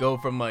literally go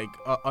from like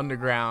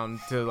underground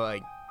to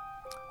like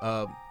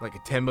a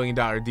 $10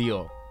 million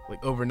deal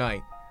like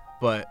overnight.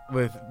 But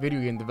with video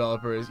game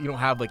developers, you don't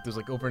have like those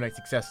like overnight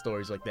success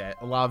stories like that.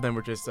 A lot of them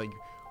were just like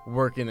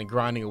working and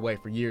grinding away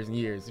for years and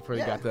years before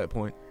they got to that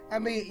point. I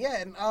mean,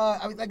 yeah, and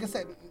I mean, like I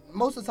said,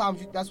 most of the time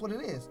that's what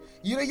it is.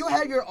 You know, you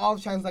have your off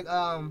chance, like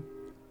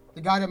the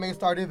guy that made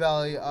Stardew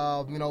Valley,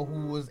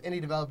 who was indie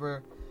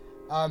developer,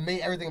 made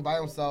everything by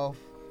himself,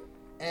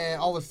 and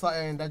all of a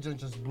sudden that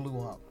just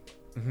blew up.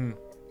 Mm-hmm.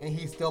 And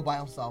he's still by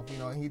himself, you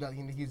know. And he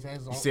has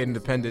his own. He stayed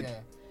independent. Yeah.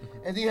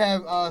 Mm-hmm. And then you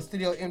have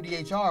Studio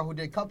MDHR, who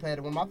did Cuphead,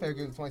 one of my favorite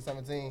games in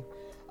 2017.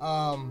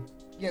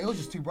 It was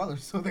just two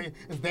brothers, so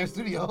it's their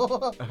studio.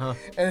 Uh-huh.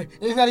 And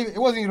it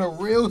wasn't even a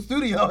real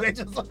studio. They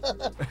just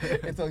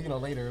until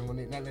later when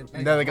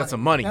they got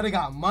some money. Now they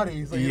got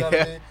money, so you know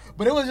what I mean.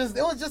 But it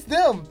was just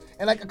them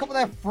and like a couple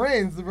of their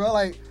friends, bro.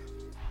 Like,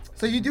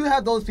 so you do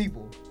have those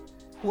people,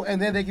 who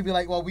and then they can be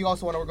like, well, we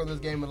also want to work on this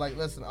game, and like,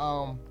 listen,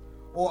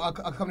 or a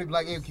company be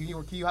like, hey, can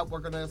you help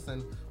work on this,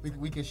 and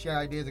we can share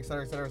ideas, et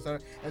cetera, et cetera, et cetera.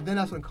 And then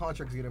that's when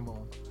contracts get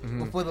involved.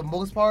 Mm-hmm. But for the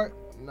most part,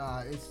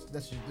 nah,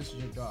 this is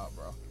your job,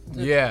 bro.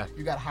 Yeah.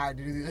 You got hired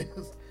to do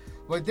this.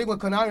 But the thing with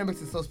Konami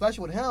makes it so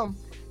special with him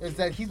is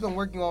that he's been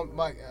working on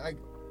like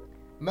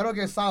Metal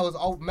Gear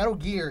Solid Metal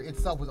Gear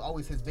itself was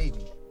always his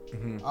baby.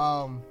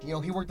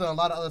 Mm-hmm. He worked on a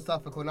lot of other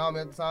stuff for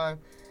Konami at the time,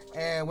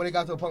 and when it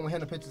got to a point with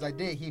him, he pitched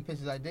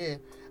his idea,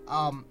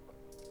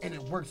 and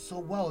it worked so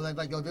well that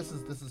like, yo, this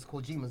is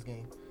Kojima's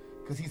game,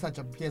 because he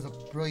has a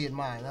brilliant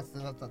mind. That's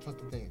the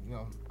thing.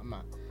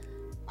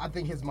 I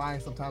think his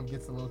mind sometimes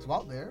gets a little too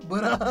out there,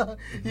 but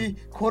he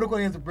quote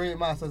unquote has a brilliant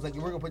mind. So it's like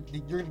you're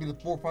gonna be the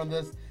forefront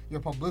of this,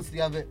 your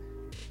publicity of it.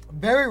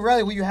 Very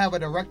rarely will you have a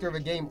director of a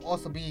game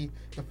also be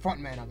the front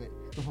man of it,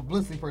 the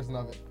publicity person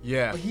of it.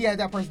 Yeah. But he had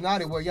that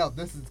personality where, yo,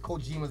 this is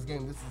Kojima's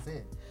game, this is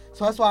it.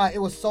 So that's why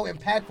it was so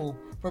impactful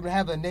for him to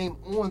have a name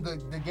on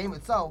the game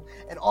itself,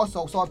 and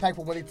also so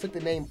impactful when they took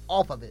the name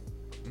off of it.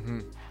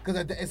 Because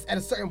at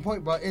a certain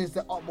point, bro, it is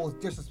the utmost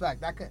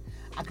disrespect. I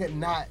could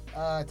not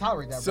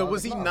tolerate that. So bro.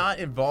 Was he not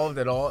involved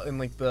at all in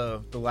like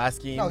the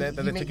last game that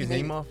they took his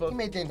name off of? He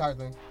made the entire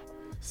thing.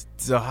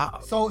 So how?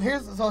 So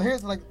here's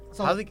like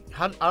so.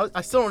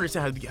 I still don't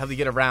understand how they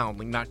get around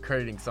like not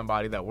crediting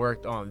somebody that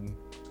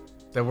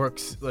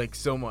works like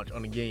so much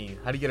on the game.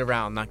 How do you get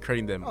around not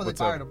crediting them? Oh, they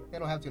fired him. They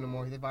don't have to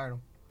anymore. They fired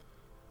him.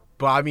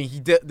 But I mean,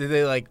 did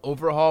they like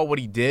overhaul what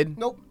he did?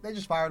 Nope, they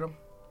just fired him.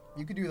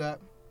 You could do that.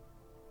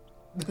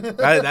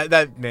 that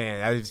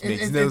just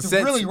makes no sense.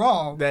 It's really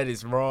wrong. That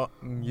is wrong.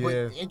 Yeah. But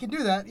it can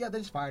do that. Yeah, they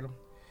just fired him.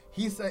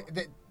 He said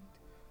that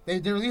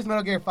they released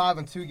Metal Gear 5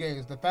 in 2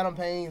 games: The Phantom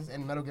Pains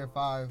and Metal Gear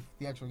 5,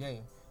 the actual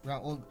game.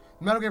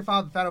 Metal Gear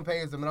 5, The Phantom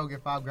Pains, and Metal Gear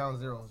 5,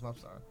 Ground Zeroes. I'm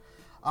sorry.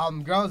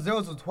 Ground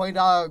Zeroes was a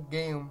 $20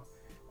 game,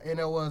 and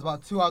it was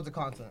about 2 hours of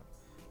content.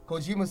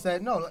 Kojima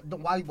said, "No,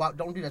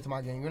 don't do that to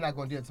my game. You're not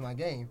going to do that to my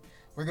game.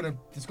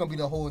 It's gonna be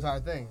the whole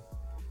entire thing."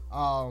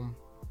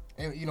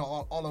 And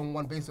all in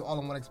one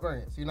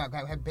experience. You're not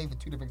gonna have to pay for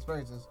 2 different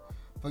experiences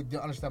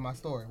to understand my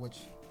story,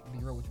 which, to be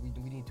real, which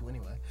we need to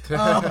anyway.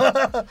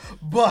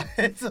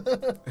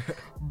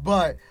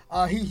 But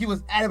he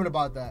was adamant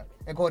about that.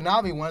 And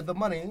Konami wanted the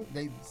money.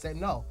 They said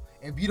no.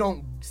 If you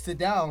don't sit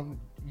down,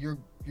 you're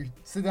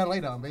sit down,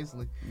 lay down,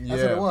 basically.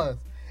 That's what it was.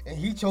 And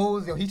he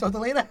chose to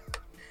lay down.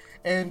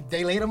 And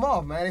they laid him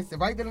off, man. They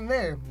said right then and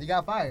there, he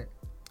got fired.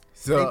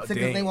 So they took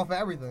his name off of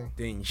everything.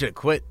 Dang, you should have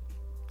quit.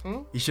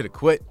 You should have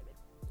quit.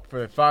 Before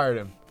they fired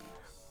him.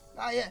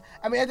 Yeah.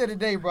 I mean, at the end of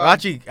the day, bro. Well,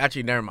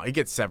 actually, never mind. You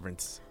get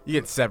severance.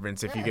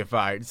 If you get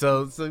fired.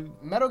 So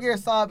Metal Gear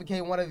Solid 5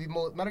 became one of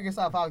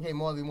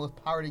the most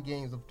pirated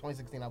games of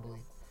 2016, I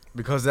believe.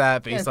 Because of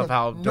that, based off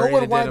how dirty they did him. No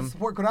one wanted to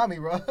support Konami,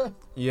 bro.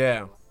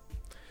 Yeah.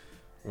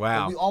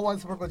 Wow. But we all wanted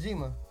to support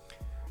Kojima.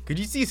 Could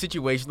you see a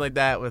situation like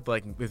that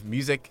with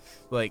music,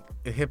 like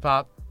hip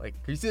hop? Like,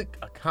 could you see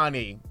a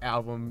Kanye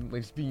album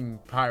like just being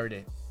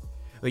pirated?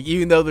 Like,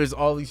 even though there's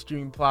all these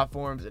streaming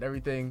platforms and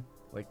everything,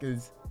 like,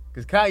 cause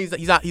Kanye's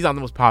he's not the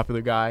most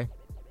popular guy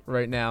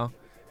right now,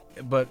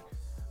 but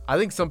I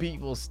think some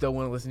people still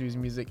want to listen to his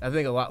music. I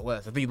think a lot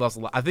less. I think he lost a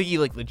lot. I think he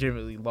like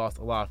legitimately lost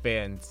a lot of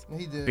fans.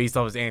 He did. Based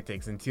off his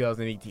antics in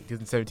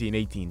 2017,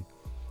 18.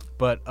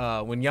 But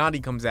when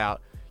Yandhi comes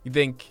out, you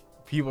think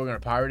people are gonna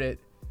pirate it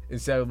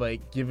instead of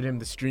like giving him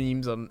the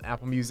streams on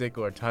Apple Music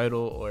or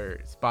Tidal or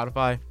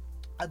Spotify?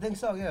 I think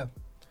so. Yeah,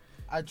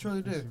 I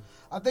truly do.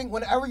 I think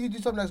whenever you do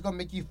something that's gonna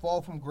make you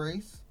fall from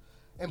grace,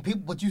 and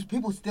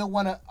people still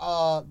wanna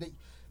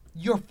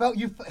you quote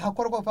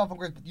unquote fall from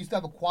grace, but you still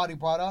have a quality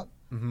product.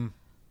 Mm-hmm.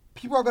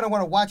 People are gonna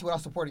want to watch it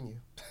without supporting you.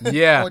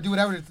 Yeah. Or do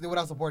whatever they do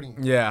without supporting you.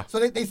 Yeah. So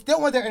they still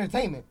want their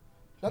entertainment.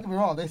 Don't get me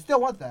wrong, they still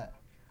want that.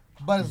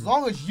 But as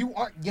long as you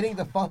aren't getting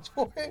the funds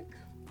for it,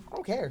 I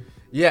don't care.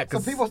 Yeah, so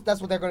people, that's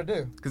what they're gonna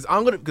do. Because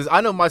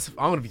I know I'm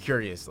gonna be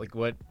curious. Like,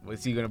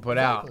 what's he gonna put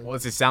out?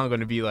 What's his sound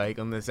gonna be like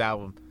on this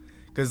album?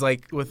 Because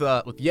like with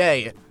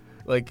Ye,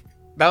 like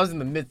that was in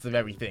the midst of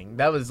everything.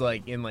 That was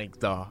like in like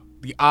the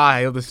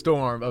eye of the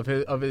storm of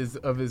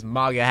his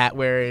MAGA hat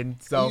wearing.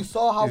 So you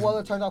saw how well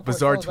it turned out for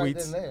bizarre tweets. Right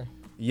then and there.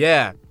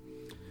 Yeah,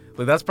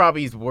 like that's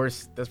probably his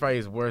worst. That's probably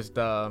his worst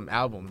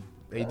album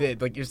they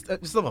did. Like just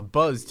still a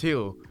buzz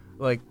too.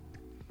 Like.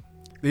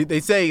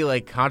 They say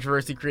like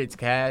controversy creates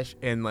cash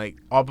and like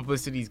all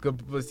publicity is good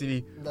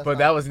publicity, but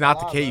that was not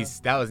the case.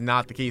 That was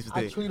not the case with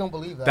it. I truly don't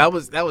believe that. That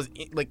was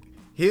like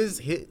his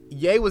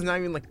Ye was not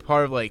even like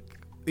part of like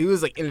he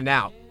was like in and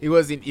out. He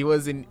wasn't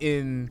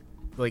in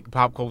like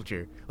pop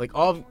culture. Like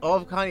all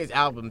of Kanye's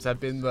albums have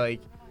been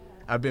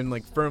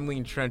firmly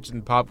entrenched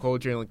in pop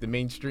culture and like the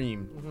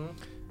mainstream. Mm-hmm.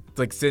 It's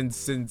like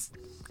since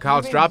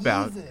College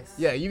Dropout. Yeezus.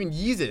 Yeah, even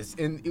Yeezus,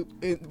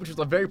 which was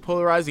a very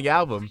polarizing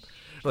album.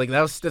 Like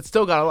that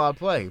still got a lot of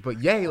play, but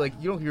Ye, like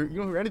you don't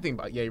hear anything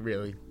about Ye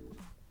really.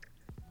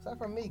 Except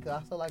for me, cause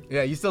I still like it.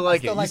 Yeah, you still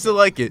like it. You still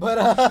like it. But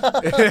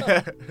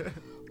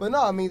but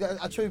no, I mean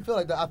I truly feel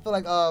like that. I feel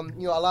like a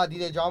lot of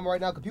DJ drama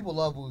right now, cause people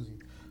love Uzi.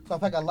 So I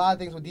feel like a lot of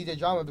things with DJ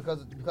drama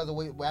because of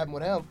what happened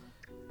with him,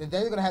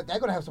 they're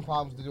gonna have some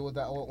problems to do with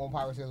that on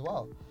piracy as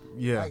well.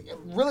 Yeah. Like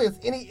really,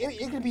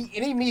 it could be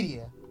any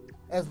media,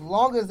 as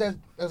long as there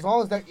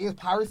is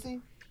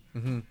piracy.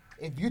 Mm-hmm.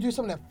 If you do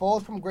something that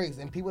falls from grace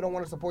and people don't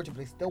want to support you, but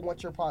they still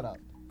want your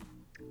product,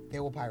 they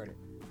will pirate it.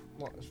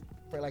 Well,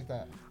 straight like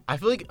that. I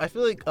feel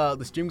like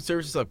the streaming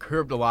services have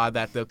curbed a lot of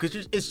that though,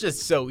 because it's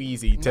just so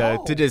easy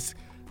to just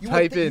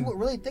type in. You would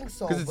really think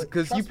so.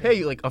 Because you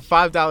pay like a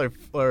 $5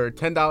 or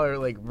 $10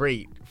 like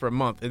rate for a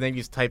month, and then you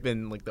just type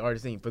in like the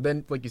artist name. But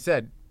then, like you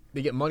said,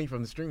 they get money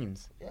from the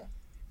streams. Yeah.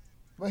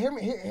 But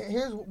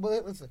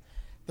listen.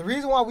 The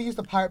reason why we used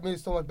to pirate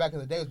music so much back in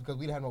the day was because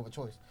we didn't have no other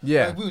choice.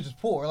 Yeah. Like, we were just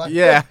poor. Like,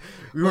 yeah.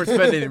 We weren't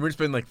spending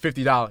like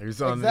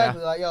 $50 on that.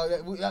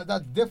 Exactly. Like,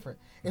 that's different.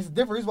 It's a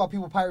different reason why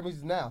people pirate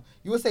music now.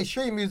 You would say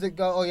stream music,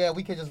 oh yeah,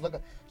 we can just look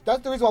at.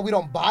 That's the reason why we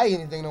don't buy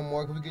anything no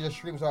more, because we can just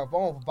stream to our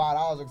phone for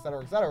 $5,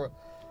 et cetera.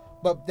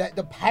 But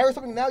to pirate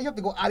something now, you have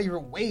to go out of your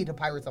way to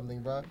pirate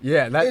something, bro.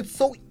 Yeah. It's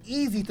so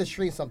easy to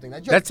stream something.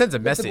 That sends a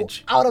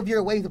message. Out of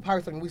your way to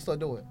pirate something, we still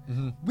do it.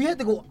 Mm-hmm. We had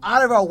to go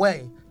out of our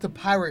way to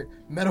pirate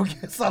Metal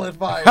Gear Solid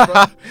 5,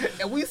 bro.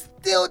 And we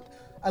still,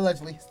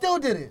 allegedly,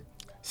 did it.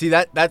 See,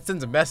 that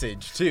sends a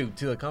message too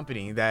to the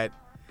company that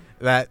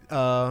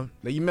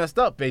you messed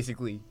up,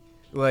 basically.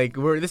 Like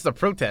this is a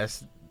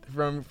protest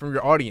from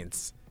your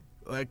audience.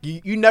 Like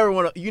you never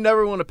want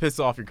to piss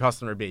off your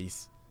customer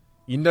base.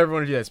 You never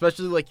want to do that,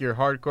 especially like your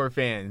hardcore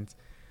fans,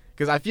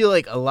 because I feel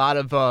like a lot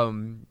of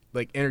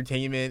like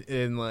entertainment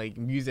and like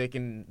music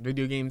and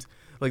video games,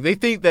 like they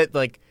think that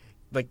like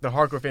the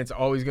hardcore fans are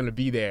always going to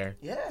be there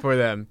for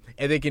them,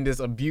 and they can just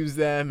abuse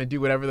them and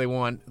do whatever they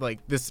want. Like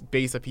this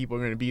base of people are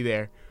going to be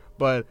there,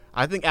 but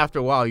I think after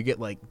a while you get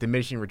like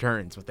diminishing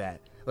returns with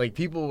that. Like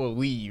people will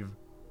leave,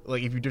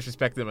 like if you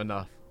disrespect them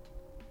enough,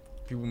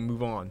 people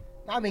move on.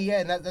 I mean,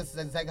 yeah, and that's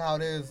exactly how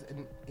it is,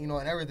 and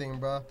everything,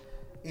 bro.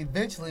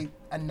 Eventually,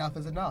 enough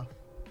is enough.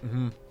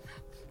 Mm-hmm.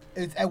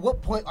 It's at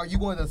what point are you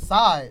going to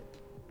decide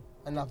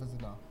enough is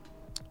enough?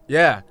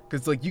 Yeah,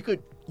 because like you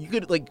could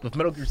like with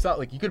Metal Gear Solid,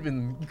 like you could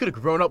have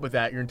grown up with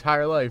that your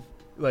entire life.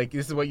 Like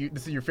this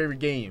is your favorite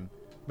game,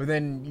 but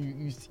then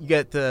you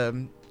get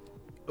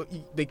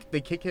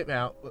they kick him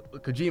out,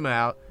 Kojima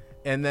out,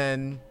 and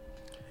then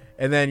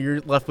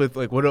you're left with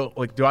like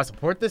do I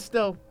support this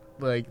still?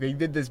 Like they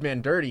did this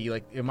man dirty.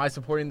 Like am I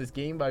supporting this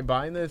game by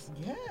buying this?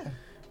 Yeah.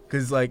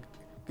 Because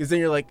then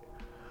you're like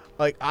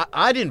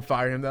I didn't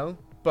fire him though,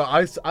 but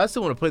I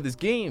still want to play this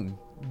game,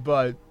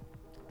 but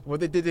what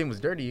they did to him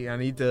was dirty. I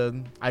need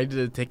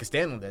to take a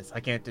stand on this. I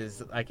can't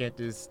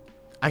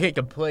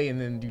complain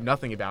and then do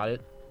nothing about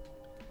it.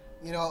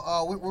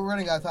 We're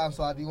running out of time,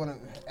 so I do want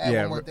to add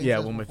one more thing. Yeah,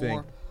 one more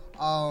thing.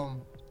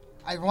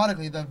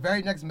 Ironically, the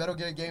very next Metal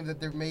Gear game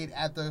that they've made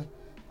after,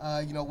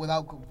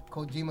 without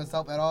Kojima's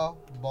help at all,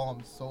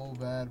 bombed so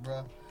bad,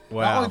 bro.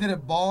 Wow. Not only did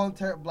it bomb,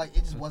 like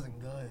it just wasn't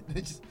good.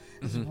 It just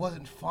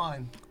wasn't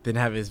fun. Didn't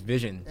have his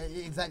vision.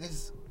 Exactly.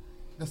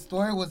 The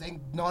story was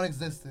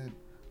non-existent.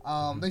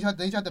 They tried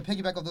to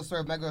piggyback off the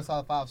story of Metal Gear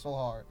Solid 5 so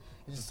hard.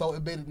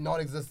 It made it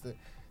non-existent.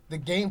 The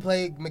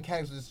gameplay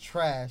mechanics was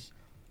trash.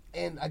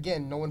 And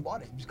again, no one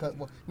bought it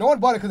no one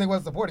bought it because they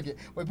wasn't supporting it.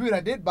 But people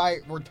that did buy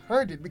it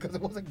returned it because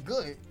it wasn't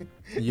good.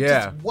 It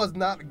just was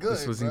not good.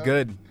 This wasn't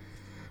good.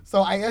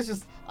 So it's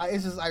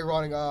just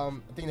ironic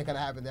thing that kind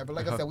of happened there. But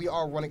like I said, we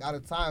are running out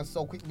of time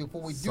so quickly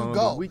before we do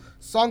go.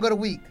 Song of the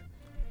week.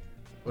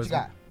 What you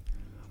got?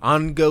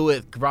 I'm gonna go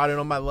with Grinding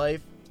on My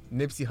Life,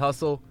 Nipsey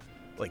Hussle,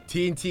 like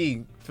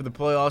TNT for the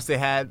playoffs. They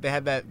had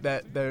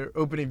that their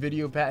opening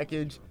video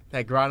package.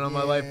 That Grinding on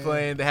My Life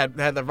playing. They had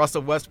the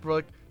Russell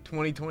Westbrook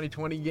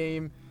 2020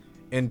 game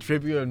and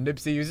tribute of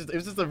Nipsey. It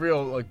was just a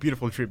real like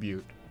beautiful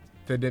tribute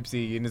to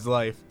Nipsey in his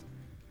life.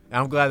 And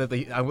I'm glad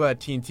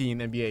TNT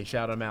and NBA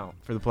shout him out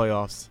for the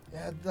playoffs.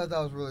 Yeah, that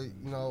was really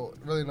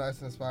really nice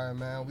and inspiring,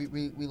 man.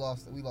 We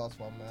lost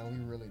one,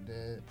 man. We really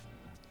did.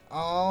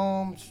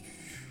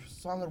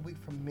 Song of the week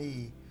for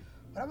me.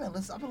 But I've been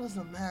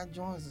listening to mad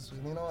joints this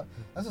week. You know what?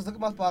 Let's just look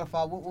at my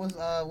Spotify.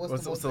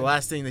 What's the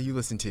last thing that you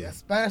listened to? Yeah,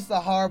 Spanish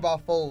Sahara by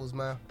Foles,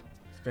 man.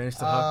 Spanish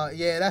Sahara.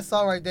 Yeah, that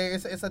song right there.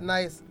 It's a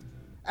nice.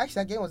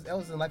 Actually, that game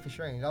was in Life is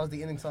Strange. That was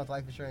the ending song to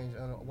Life is Strange.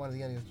 One of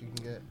the endings you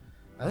can get.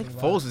 I think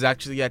Foles was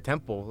actually at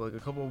Temple like a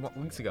couple of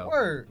weeks ago.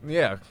 Word.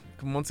 Yeah, a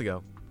couple months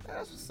ago.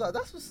 That's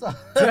what's up.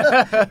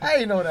 I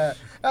didn't know that.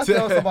 That's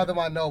not about them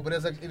I know, but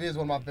it is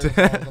one of my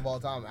favorite songs of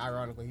all time.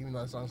 Ironically, even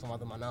though it's some about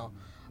them I know.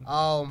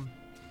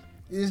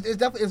 It's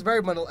definitely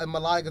very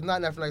melodic. It's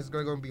not nothing like it's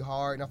going to be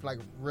hard, nothing like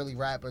really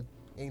rap or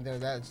anything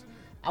like that.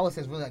 I would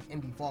say it's really like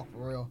indie folk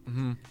for real.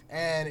 Mm-hmm.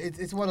 And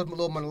it's one of those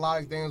little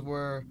melodic things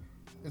where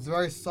it's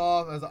very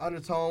soft as an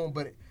undertone,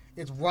 but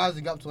it's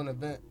rising up to an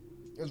event.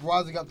 It's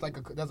rising up like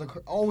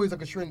always a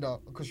crescendo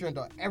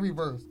every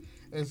verse.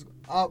 It's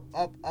up,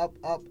 up, up,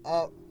 up,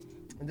 up,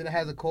 and then it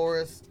has a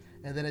chorus,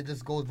 and then it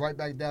just goes right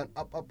back down,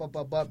 up, up, up,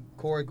 up, up.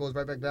 Chorus goes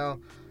right back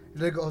down.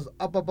 And then it goes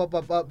up, up, up,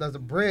 up, up. There's a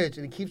bridge,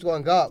 and it keeps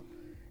going up,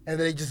 and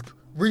then it just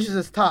reaches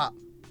its top,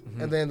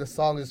 and then the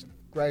song just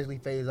gradually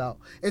fades out.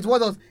 It's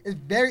one of those. It's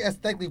very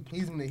aesthetically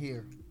pleasing to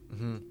hear,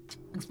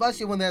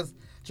 especially when there's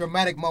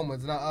dramatic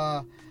moments. And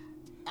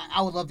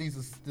I would love to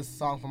use this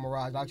song from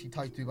Mirage. I'll actually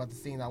tell you about the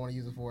scene I want to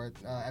use it for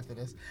after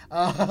this.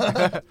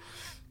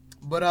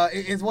 But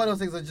it's one of those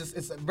things that just,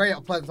 it's a very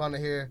pleasant song to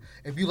hear.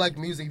 If you like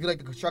music, if you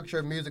like the structure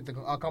of music, the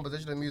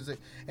composition of music,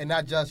 and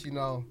not just,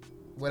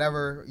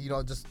 whatever,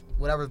 just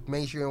whatever's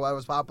mainstream and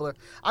whatever's popular,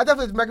 I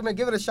definitely recommend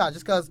give it a shot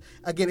just because,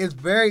 again, it's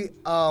very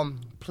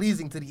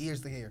pleasing to the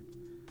ears to hear.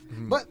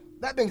 Mm-hmm. But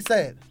that being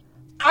said,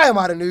 I am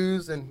out of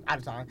news and out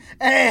of time.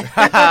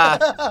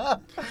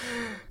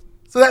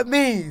 So that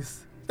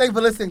means, thanks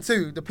for listening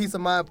to the Peace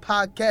of Mind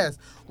podcast,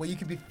 where we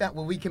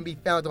can be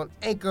found on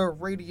Anchor,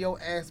 Radio,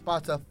 and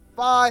Spotify.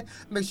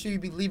 Make sure you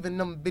be leaving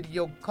them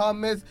video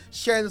comments.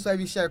 Share this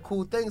wherever you share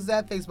cool things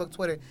at Facebook,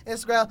 Twitter,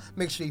 Instagram.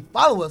 Make sure you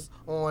follow us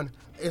on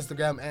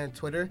Instagram and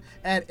Twitter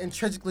at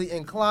intrinsically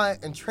inclined.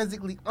 I'm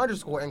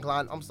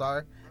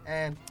sorry.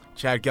 And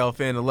Chad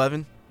Gelfand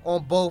 11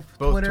 on both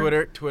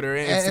Twitter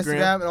and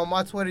Instagram. And on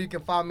my Twitter, you can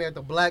find me at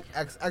the Black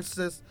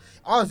Exorcist.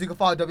 Honestly, you can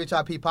follow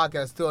WHIP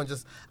podcast too, and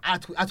just I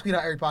tweet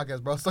out every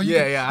podcast, bro. So I tweet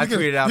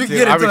it out too.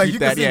 I retweet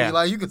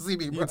that. You can see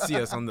me, bro. You can see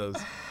us on those.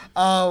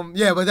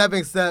 But that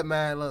being said,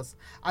 man, listen,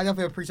 I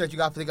definitely appreciate you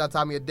guys for taking out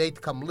time of your day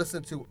to come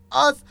listen to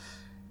us.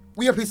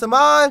 We are Peace of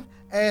Mind,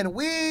 and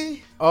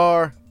we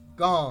are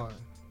Gone.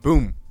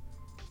 Boom.